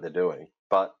they know what they're doing.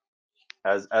 But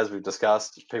as we've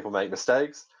discussed, people make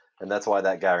mistakes, and that's why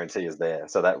that guarantee is there,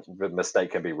 so that the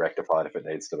mistake can be rectified if it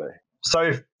needs to be.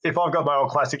 So if I've got my old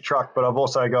classic truck, but I've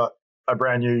also got a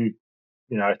brand new,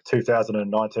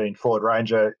 2019 Ford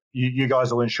Ranger, you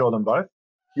guys will insure them both?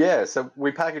 Yeah, so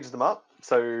we package them up.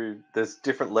 So there's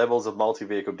different levels of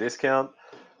multi-vehicle discount,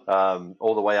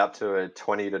 all the way up to a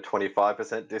 20 to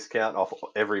 25% discount off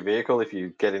every vehicle if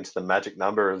you get into the magic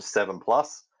number of 7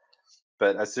 plus.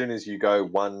 But as soon as you go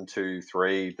 1, 2,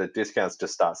 3, the discounts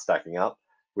just start stacking up,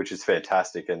 which is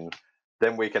fantastic. And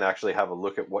then we can actually have a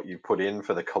look at what you put in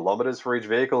for the kilometers for each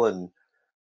vehicle. And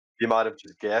you might have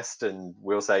just guessed, and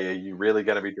we'll say, are you really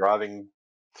going to be driving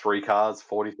 3 cars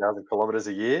 40,000 kilometers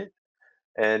a year?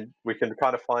 And we can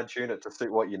kind of fine tune it to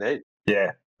suit what you need.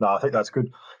 Yeah, no, I think that's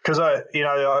good because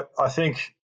I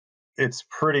think it's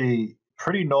pretty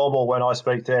normal when I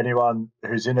speak to anyone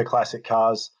who's into classic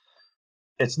cars.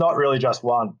 It's not really just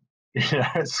one.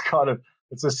 It's kind of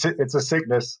it's a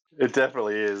sickness. It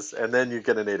definitely is. And then you're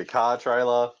going to need a car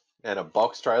trailer and a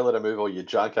box trailer to move all your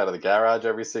junk out of the garage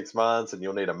every 6 months, and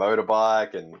you'll need a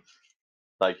motorbike. And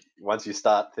like once you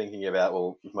start thinking about,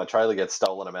 well, if my trailer gets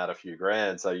stolen, I'm out a few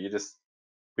grand. So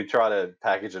we try to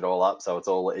package it all up so it's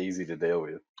all easy to deal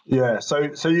with. Yeah.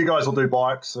 So you guys will do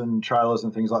bikes and trailers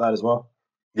and things like that as well?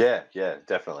 Yeah,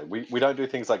 definitely. We don't do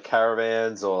things like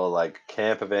caravans or like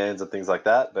camper vans and things like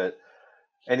that, but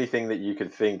anything that you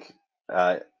could think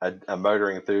a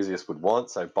motoring enthusiast would want.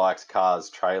 So bikes, cars,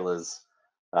 trailers.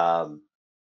 We'll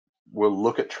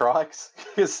look at trikes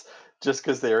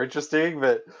because they're interesting,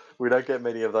 but we don't get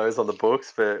many of those on the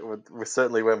books. But we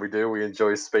certainly, when we do, we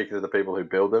enjoy speaking to the people who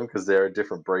build them because they're a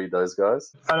different breed, those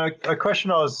guys. And a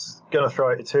question I was going to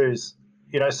throw at you too is,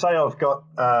 say I've got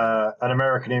an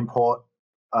American import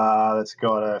that's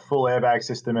got a full airbag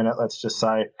system in it. Let's just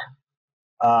say,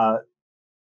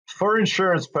 for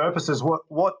insurance purposes,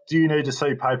 what do you need to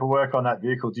see paperwork on that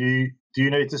vehicle? Do you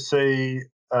need to see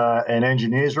an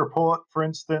engineer's report, for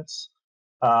instance,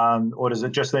 or does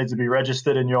it just need to be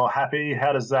registered and you're happy?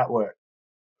 How does that work?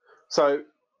 So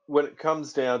when it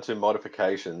comes down to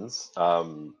modifications,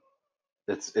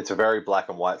 it's a very black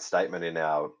and white statement in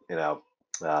our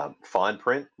fine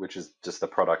print, which is just the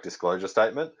product disclosure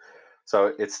statement.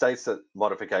 So it states that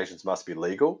modifications must be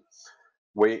legal.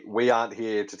 We aren't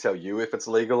here to tell you if it's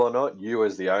legal or not. You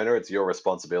as the owner, it's your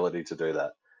responsibility to do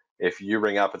that. If you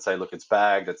ring up and say, look, it's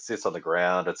bagged, it sits on the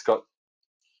ground, it's got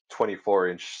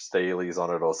 24-inch steelies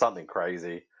on it or something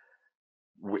crazy,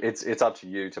 it's up to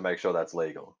you to make sure that's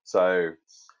legal. So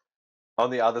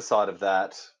on the other side of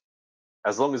that,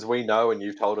 as long as we know and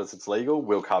you've told us it's legal,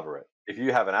 we'll cover it. If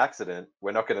you have an accident,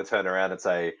 we're not going to turn around and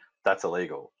say that's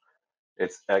illegal.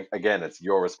 It's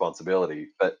your responsibility.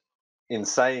 But in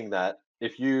saying that,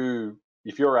 if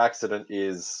your accident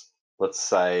is, let's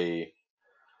say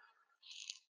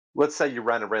you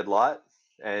ran a red light,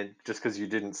 and just because you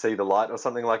didn't see the light or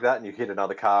something like that, and you hit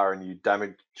another car and you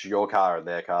damaged your car and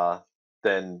their car,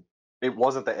 then it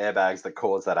wasn't the airbags that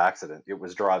caused that accident. It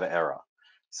was driver error.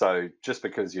 So just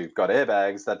because you've got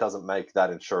airbags, that doesn't make that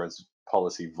insurance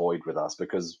policy void with us,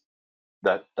 because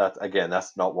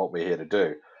that's not what we're here to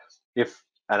do. If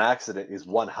an accident is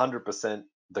 100%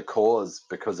 the cause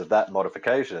because of that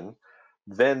modification,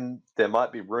 then there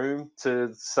might be room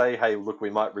to say, hey, look, we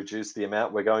might reduce the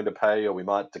amount we're going to pay, or we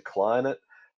might decline it.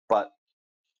 But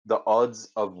the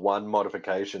odds of one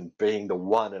modification being the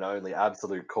one and only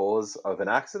absolute cause of an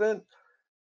accident,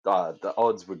 the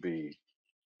odds would be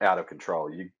out of control.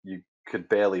 You could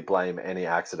barely blame any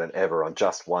accident ever on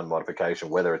just one modification,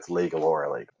 whether it's legal or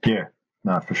illegal. Yeah,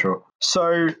 no, for sure.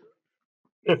 So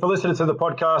if I listen to the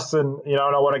podcast and and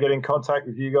I want to get in contact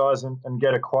with you guys and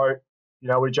get a quote,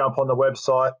 we jump on the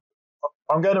website.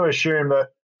 I'm going to assume that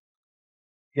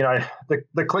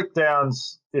the click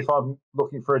downs, if I'm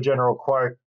looking for a general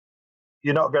quote,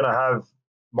 you're not going to have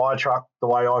my truck the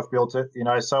way I've built it.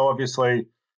 So obviously,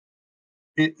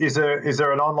 is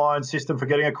there an online system for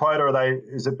getting a quote, or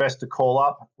is it best to call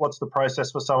up? What's the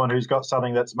process for someone who's got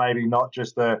something that's maybe not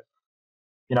just a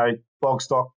bog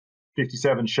stock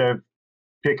 57 Chev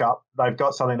pickup? They've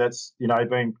got something that's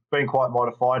been quite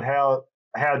modified.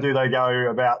 How do they go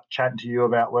about chatting to you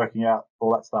about working out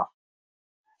all that stuff?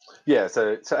 Yeah,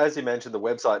 so as you mentioned, the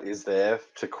website is there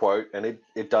to quote, and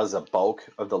it does a bulk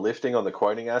of the lifting on the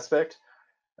quoting aspect.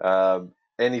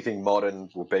 Anything modern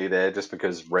will be there just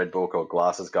because Redbook or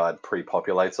Glasses Guide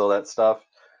pre-populates all that stuff.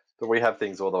 But we have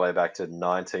things all the way back to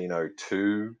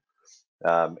 1902,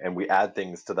 and we add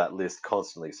things to that list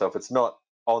constantly. So if it's not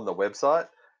on the website,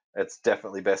 it's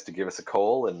definitely best to give us a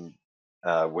call, and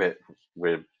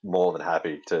we're more than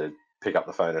happy to pick up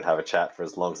the phone and have a chat for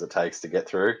as long as it takes to get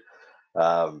through.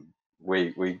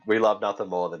 We love nothing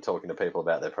more than talking to people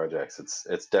about their projects.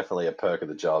 It's definitely a perk of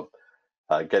the job.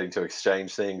 Getting to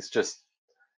exchange things, just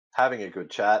having a good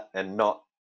chat, and not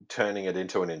turning it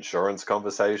into an insurance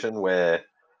conversation where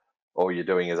all you're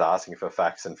doing is asking for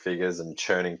facts and figures and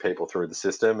churning people through the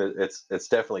system. It's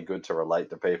definitely good to relate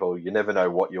to people. You never know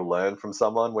what you'll learn from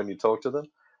someone when you talk to them,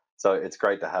 so it's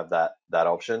great to have that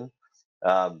option.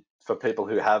 For people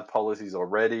who have policies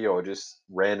already or just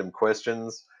random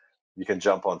questions, You can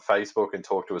jump on Facebook and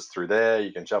talk to us through there.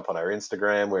 You can jump on our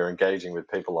Instagram. We're engaging with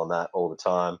people on that all the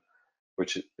time,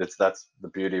 that's the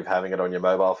beauty of having it on your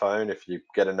mobile phone. If you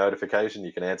get a notification,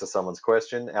 you can answer someone's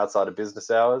question outside of business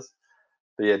hours.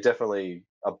 But yeah, definitely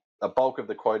a bulk of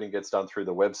the quoting gets done through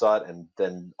the website and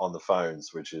then on the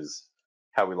phones, which is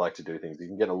how we like to do things. You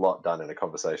can get a lot done in a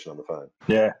conversation on the phone.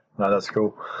 Yeah, no, that's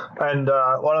cool. And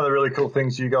one of the really cool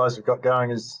things you guys have got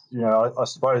going is, I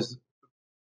suppose,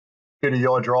 bit of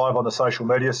your drive on the social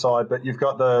media side, but you've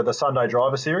got the Sunday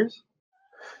Driver series.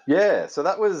 Yeah, so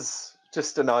that was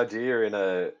just an idea in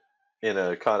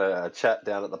a kind of a chat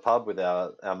down at the pub with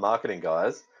our marketing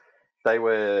guys. They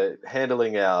were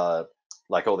handling our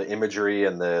all the imagery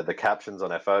and the captions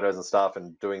on our photos and stuff,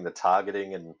 and doing the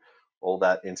targeting and all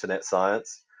that internet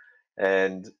science.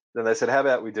 And then they said, how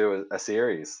about we do a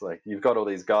series? Like, you've got all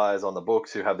these guys on the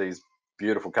books who have these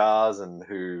beautiful cars and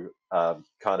who are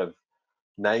kind of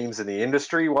names in the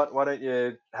industry. Why don't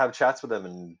you have chats with them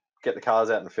and get the cars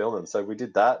out and film them? So we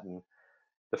did that. And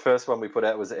the first one we put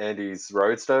out was Andy's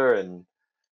Roadster, and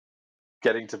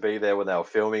getting to be there when they were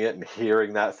filming it and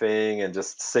hearing that thing and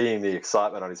just seeing the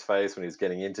excitement on his face when he was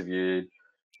getting interviewed,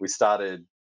 we started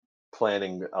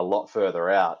planning a lot further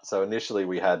out. So initially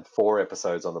we had 4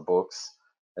 episodes on the books,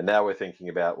 and now we're thinking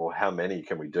about, well, how many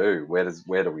can we do? Where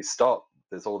do we stop?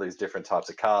 There's all these different types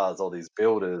of cars, all these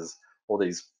builders, all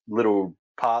these little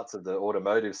parts of the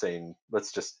automotive scene.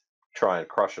 Let's just try and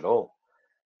crush it all.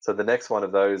 So the next one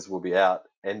of those will be out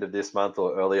end of this month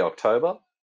or early October,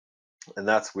 and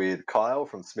that's with Kyle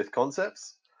from Smith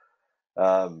Concepts.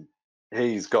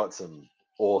 He's got some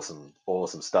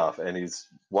awesome stuff, and he's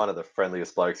one of the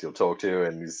friendliest blokes you'll talk to,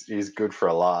 and he's good for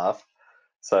a laugh.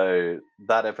 So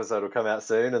that episode will come out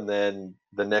soon, and then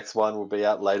the next one will be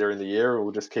out later in the year, and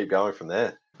we'll just keep going from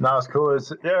there. No, it's cool.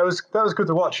 That was good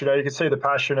to watch. You can see the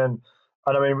passion, and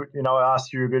I mean, I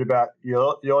asked you a bit about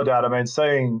your dad. I mean,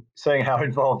 seeing how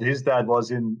involved his dad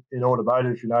was in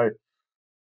automotive.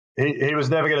 He was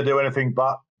never going to do anything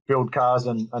but build cars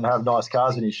and have nice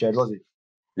cars in his shed, was he?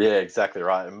 Yeah, exactly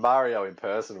right. And Mario in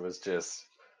person was just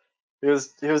he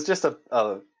was just a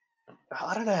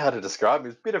I don't know how to describe him. He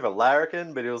was a bit of a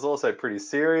larrikin, but he was also pretty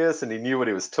serious, and he knew what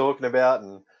he was talking about,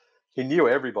 and he knew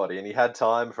everybody, and he had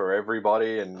time for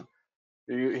everybody, and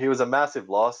he was a massive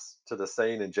loss to the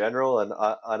scene in general, and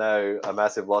I know a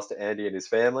massive loss to Andy and his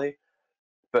family.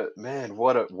 But man,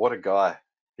 what a guy!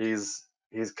 His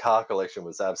car collection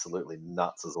was absolutely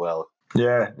nuts as well.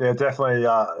 Yeah, definitely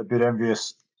a bit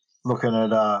envious looking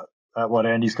at what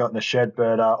Andy's got in the shed,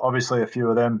 but obviously a few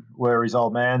of them were his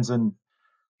old man's, and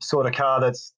sort of car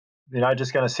that's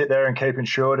just going to sit there and keep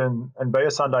insured and be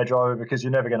a Sunday driver, because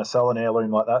you're never going to sell an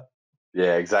heirloom like that.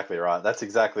 Yeah, exactly right. That's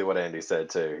exactly what Andy said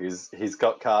too. He's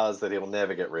got cars that he'll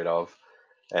never get rid of,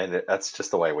 and that's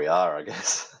just the way we are, I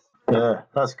guess. Yeah,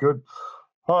 that's good.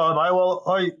 All right, mate.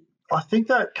 Well, I think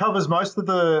that covers most of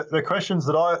the questions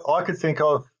that I could think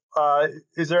of.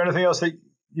 Is there anything else that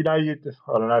I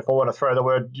don't know if I want to throw the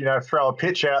word throw a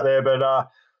pitch out there, but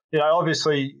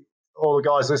obviously all the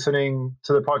guys listening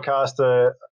to the podcast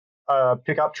are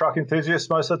pickup truck enthusiasts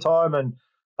most of the time, and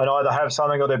either have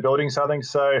something or they're building something.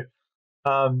 So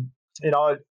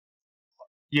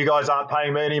you guys aren't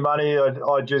paying me any money.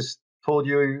 I just pulled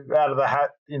you out of the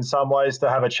hat in some ways to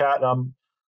have a chat.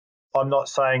 I'm not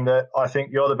saying that I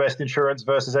think you're the best insurance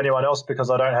versus anyone else, because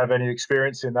I don't have any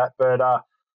experience in that, but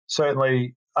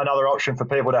certainly another option for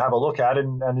people to have a look at.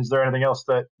 And is there anything else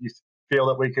that you feel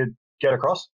that we could get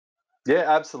across? Yeah,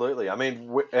 absolutely. I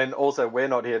mean, and also we're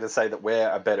not here to say that we're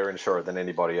a better insurer than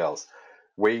anybody else.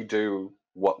 We do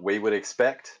what we would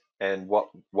expect, and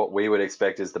what we would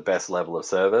expect is the best level of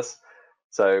service.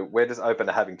 So we're just open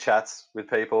to having chats with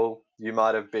people. You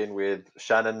might have been with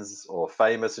Shannon's or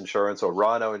Famous Insurance or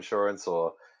Rhino Insurance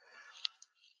or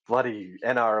bloody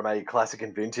NRMA Classic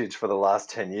and Vintage for the last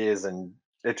 10 years, and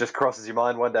it just crosses your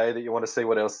mind one day that you want to see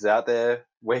what else is out there.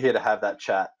 We're here to have that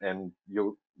chat, and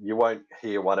you won't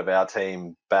hear one of our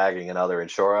team bagging another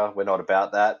insurer. We're not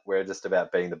about that. We're just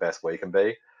about being the best we can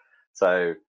be.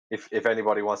 So if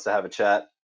anybody wants to have a chat,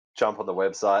 jump on the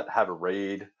website, have a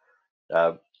read.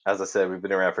 As I said, we've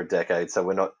been around for a decade,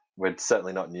 so we're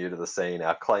certainly not new to the scene.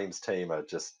 Our claims team are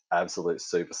just absolute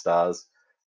superstars.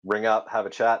 Ring up, have a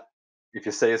chat. If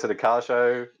you see us at a car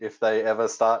show, if they ever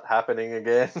start happening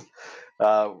again,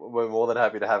 we're more than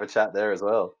happy to have a chat there as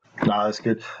well. No, that's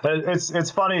good.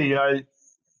 It's funny,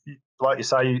 like you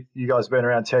say, you guys have been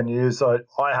around 10 years. I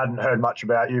hadn't heard much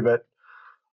about you, but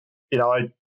I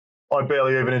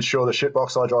barely even insure the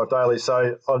shitbox I drive daily,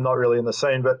 so I'm not really in the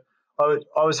scene. But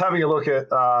I was having a look at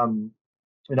some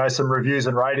reviews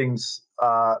and ratings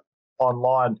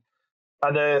online,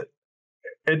 and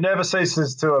it never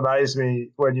ceases to amaze me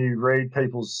when you read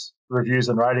people's reviews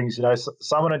and ratings. You know,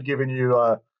 someone had given you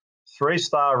a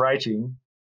 3-star rating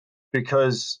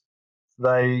because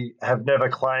they have never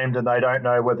claimed and they don't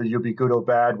know whether you'll be good or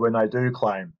bad when they do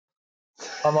claim.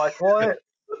 I'm like, why?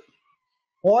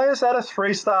 Why is that a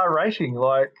 3-star rating?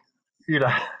 Like, you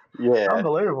know, Yeah,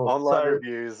 unbelievable. online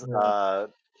reviews are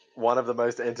one of the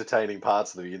most entertaining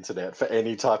parts of the internet for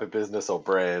any type of business or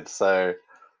brand. So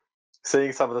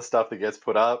seeing some of the stuff that gets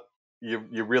put up,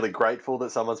 you're really grateful that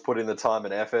someone's put in the time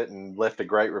and effort and left a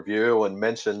great review and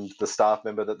mentioned the staff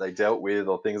member that they dealt with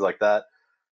or things like that.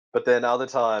 But then other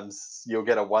times you'll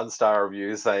get a 1-star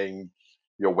review saying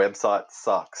your website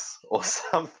sucks or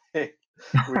something,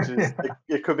 which is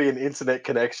it could be an internet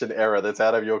connection error that's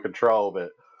out of your control.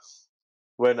 But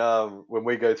when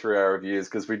we go through our reviews,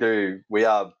 because we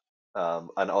are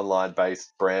an online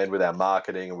based brand with our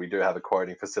marketing, and we do have a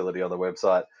quoting facility on the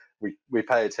website. We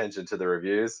pay attention to the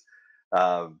reviews,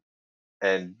 and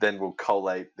then we'll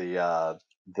collate the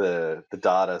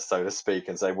data, so to speak,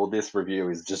 and say, well, this review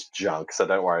is just junk, so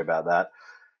don't worry about that.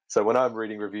 So when I'm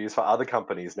reading reviews for other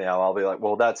companies now, I'll be like,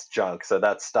 well, that's junk, so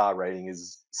that star rating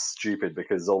is stupid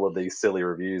because all of these silly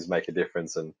reviews make a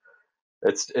difference. And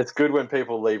it's good when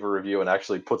people leave a review and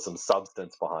actually put some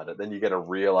substance behind it. Then you get a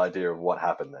real idea of what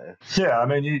happened there. Yeah, I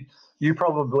mean, you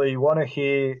probably want to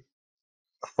hear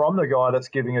from the guy that's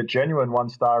giving a genuine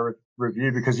 1-star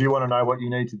review because you want to know what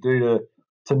you need to do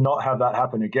to not have that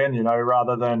happen again. You know,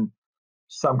 rather than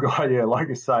some guy, like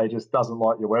you say, just doesn't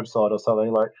like your website or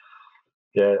something. Like,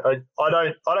 yeah, I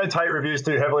don't take reviews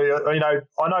too heavily. You know,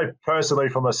 I know personally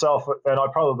for myself, and I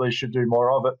probably should do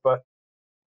more of it. But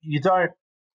you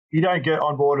don't get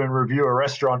on board and review a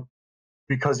restaurant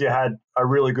because you had a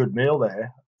really good meal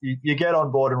there. You get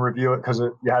on board and review it because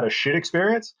you had a shit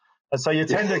experience, and so you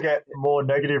tend to get more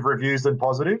negative reviews than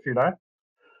positive. You know.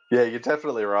 Yeah, you're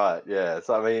definitely right. Yeah,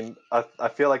 so I mean, I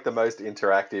feel like the most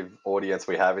interactive audience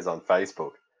we have is on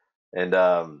Facebook,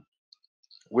 and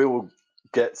we will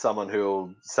get someone who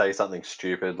will say something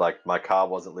stupid like my car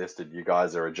wasn't listed, you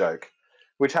guys are a joke,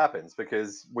 which happens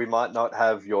because we might not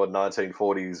have your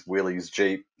 1940s Willys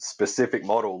Jeep specific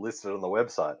model listed on the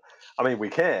website. I mean, we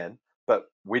can, but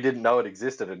we didn't know it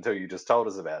existed until you just told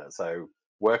us about it. So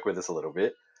work with us a little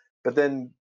bit. But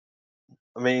then,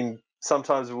 I mean,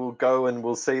 sometimes we'll go and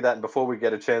we'll see that, and before we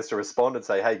get a chance to respond and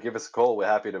say, hey, give us a call, we're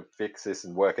happy to fix this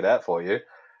and work it out for you,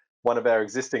 one of our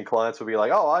existing clients will be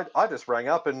like, oh, I just rang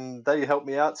up and they helped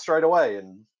me out straight away.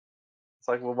 And it's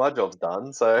like, well, my job's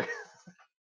done. So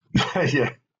Yeah.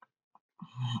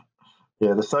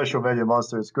 Yeah, the social media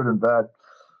monster is good and bad.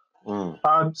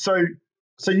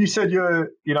 So you said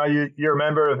you're a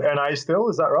member of NA still,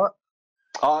 is that right?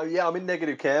 Oh yeah, I'm in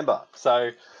Negative Canberra. So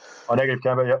Negative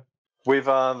Canberra, yep. we've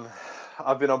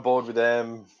I've been on board with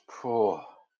them for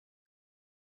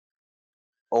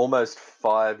almost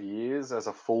 5 years as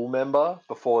a full member.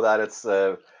 Before that, it's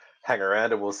hang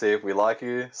around and we'll see if we like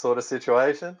you sort of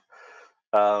situation.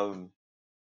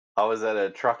 I was at a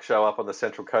truck show up on the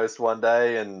Central Coast one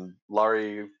day, and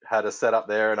Laurie had a set up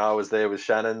there, and I was there with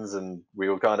Shannon's, and we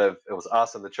were it was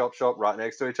us and the chop shop right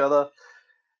next to each other.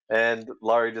 And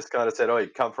Laurie just kind of said, oh, you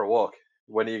come for a walk.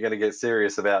 When are you going to get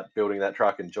serious about building that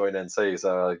truck and join NC?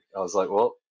 So I was like,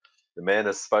 well, the man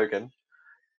has spoken.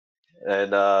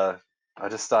 And I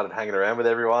just started hanging around with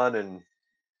everyone, and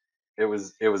it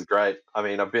was great. I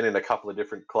mean, I've been in a couple of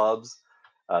different clubs.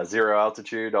 Zero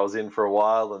Altitude, I was in for a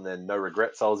while, and then No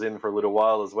Regrets, I was in for a little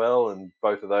while as well. And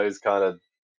both of those kind of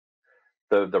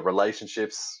the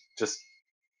relationships, just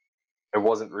it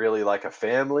wasn't really like a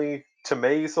family to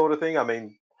me sort of thing. I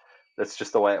mean, that's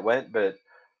just the way it went. But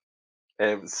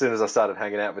as soon as I started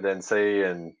hanging out with NC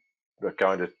and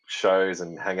going to shows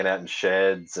and hanging out in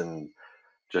sheds and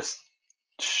just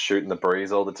shooting the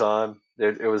breeze all the time,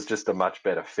 it was just a much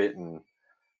better fit, and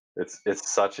it's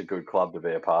such a good club to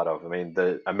be a part of. I mean,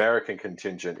 the American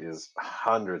contingent is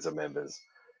hundreds of members,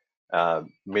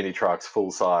 mini trucks,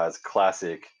 full size,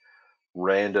 classic,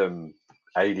 random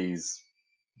 80s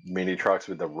mini trucks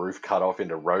with the roof cut off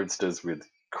into roadsters with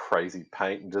crazy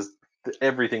paint, and just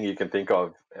everything you can think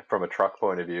of from a truck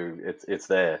point of view. It's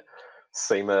there.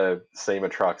 SEMA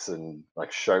trucks and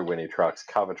like show winnie trucks,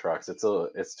 cover trucks.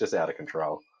 It's just out of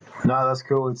control. No, that's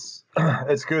cool. It's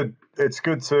it's good. It's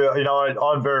good to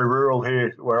I'm very rural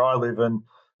here where I live, and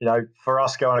for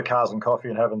us going to Cars and Coffee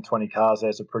and having 20 cars,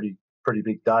 there's a pretty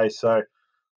big day. So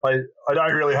I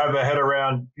don't really have my head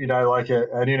around like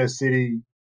an inner city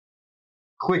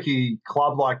clicky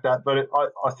club like that, but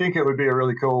I think it would be a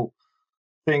really cool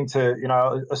thing to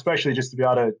especially just to be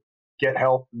able to get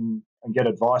help and get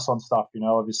advice on stuff.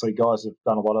 Obviously guys have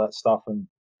done a lot of that stuff and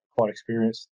quite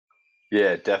experienced.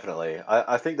 Yeah, definitely.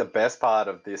 I think the best part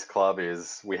of this club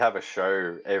is we have a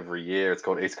show every year. It's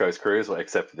called East Coast Cruise, well,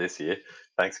 except for this year,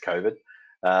 thanks COVID.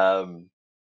 Um,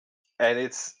 and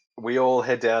we all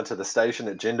head down to the station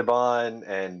at Jindabyne,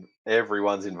 and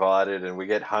everyone's invited, and we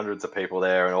get hundreds of people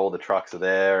there, and all the trucks are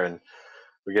there, and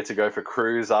we get to go for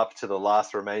cruise up to the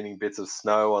last remaining bits of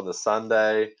snow on the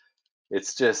Sunday.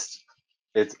 It's just,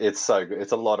 it's so good.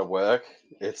 It's a lot of work.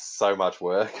 It's so much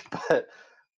work, but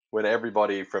when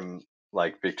everybody from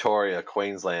like Victoria,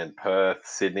 Queensland, Perth,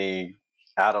 Sydney,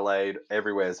 Adelaide,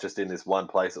 everywhere is just in this one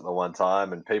place at the one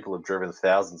time, and people have driven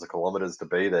thousands of kilometres to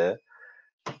be there.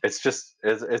 It's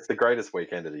the greatest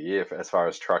weekend of the year as far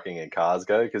as trucking and cars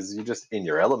go, because you're just in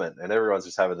your element and everyone's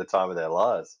just having the time of their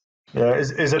lives. Yeah,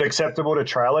 is it acceptable to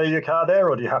trailer your car there,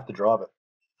 or do you have to drive it?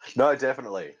 No,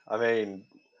 definitely. I mean,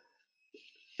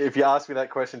 if you asked me that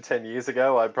question 10 years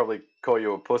ago, I'd probably call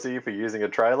you a pussy for using a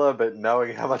trailer, but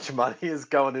knowing how much money is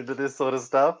going into this sort of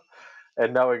stuff,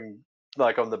 and knowing,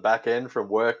 like, on the back end from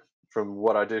what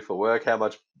I do for work, how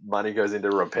much money goes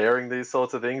into repairing these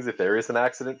sorts of things if there is an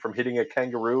accident from hitting a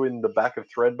kangaroo in the back of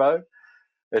Threadbow,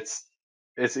 it's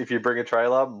if you bring a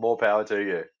trailer, more power to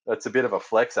you. That's a bit of a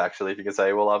flex, actually, if you can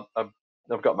say, well, I've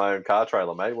got my own car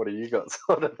trailer, mate. What do you got,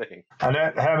 sort of thing. And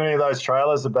how many of those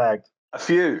trailers are bagged? A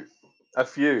few. I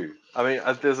mean,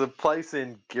 there's a place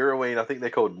in Girraween, I think they're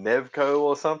called Nevco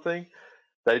or something.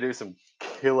 They do some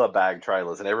killer bag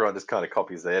trailers, and everyone just kind of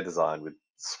copies their design with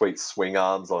sweet swing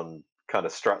arms on kind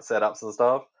of strut setups and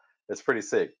stuff. It's pretty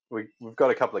sick. We've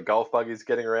got a couple of golf buggies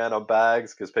getting around on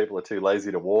bags because people are too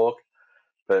lazy to walk,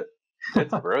 but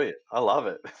it's brilliant. I love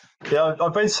it. Yeah,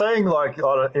 I've been seeing like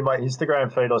in my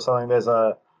Instagram feed or something. There's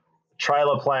a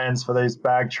trailer plans for these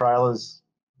bag trailers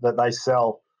that they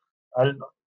sell, and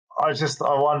I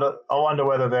wonder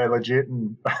whether they're legit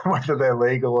and whether they're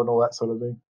legal and all that sort of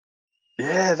thing.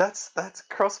 Yeah, that's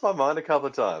crossed my mind a couple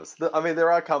of times. I mean,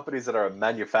 there are companies that are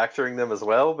manufacturing them as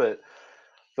well, but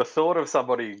the thought of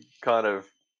somebody kind of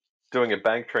doing a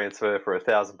bank transfer for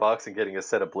 $1,000 and getting a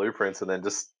set of blueprints and then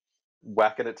just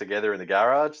whacking it together in the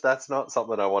garage, that's not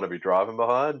something I want to be driving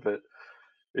behind. But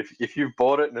if you've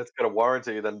bought it and it's got a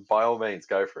warranty, then by all means,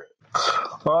 go for it.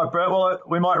 All right, Brett. Well,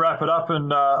 we might wrap it up,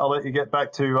 and I'll let you get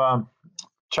back to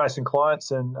chasing clients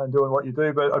and doing what you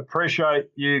do. But I appreciate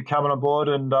you coming on board,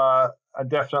 and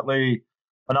definitely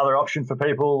another option for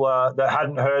people that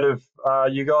hadn't heard of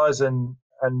you guys, and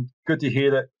good to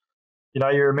hear that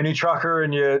you're a mini trucker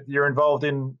and you're involved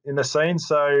in the scene.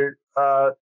 So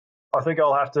I think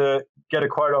I'll have to get a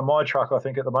quote on my truck, I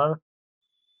think, at the moment.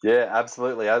 Yeah,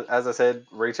 absolutely. As I said,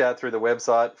 reach out through the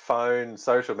website, phone,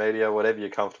 social media, whatever you're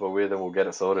comfortable with, and we'll get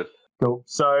it sorted. Cool.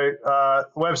 So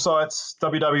websites,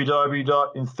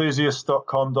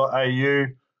 www.enthusiast.com.au,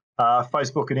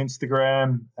 Facebook and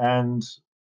Instagram, and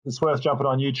it's worth jumping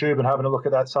on YouTube and having a look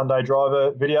at that Sunday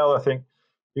Driver video. I think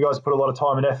you guys put a lot of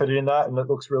time and effort in that, and it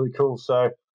looks really cool. So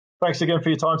thanks again for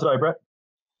your time today, Brett.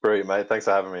 Brilliant, mate. Thanks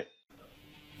for having me.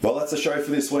 Well, that's the show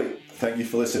for this week. Thank you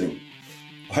for listening.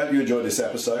 I hope you enjoyed this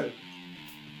episode.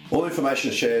 All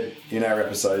information shared in our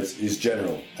episodes is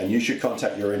general, and you should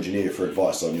contact your engineer for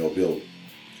advice on your build.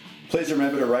 Please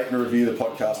remember to rate and review the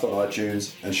podcast on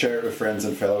iTunes and share it with friends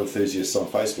and fellow enthusiasts on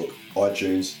Facebook,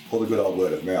 iTunes, or the good old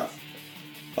word of mouth.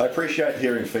 I appreciate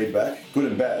hearing feedback, good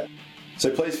and bad, so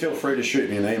please feel free to shoot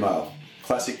me an email,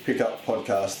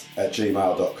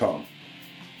 classicpickuppodcast@gmail.com.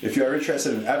 If you are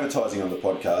interested in advertising on the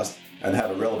podcast and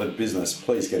have a relevant business,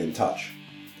 please get in touch.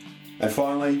 And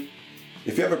finally,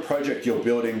 if you have a project you're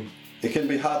building, it can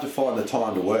be hard to find the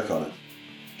time to work on it.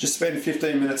 Just spend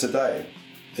 15 minutes a day,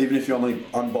 even if you only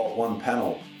unbolt one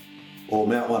panel or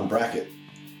mount one bracket.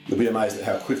 You'll be amazed at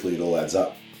how quickly it all adds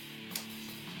up.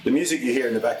 The music you hear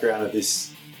in the background of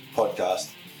this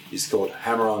podcast is called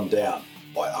Hammer On Down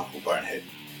by Uncle Bonehead.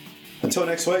 Until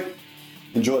next week,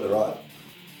 enjoy the ride.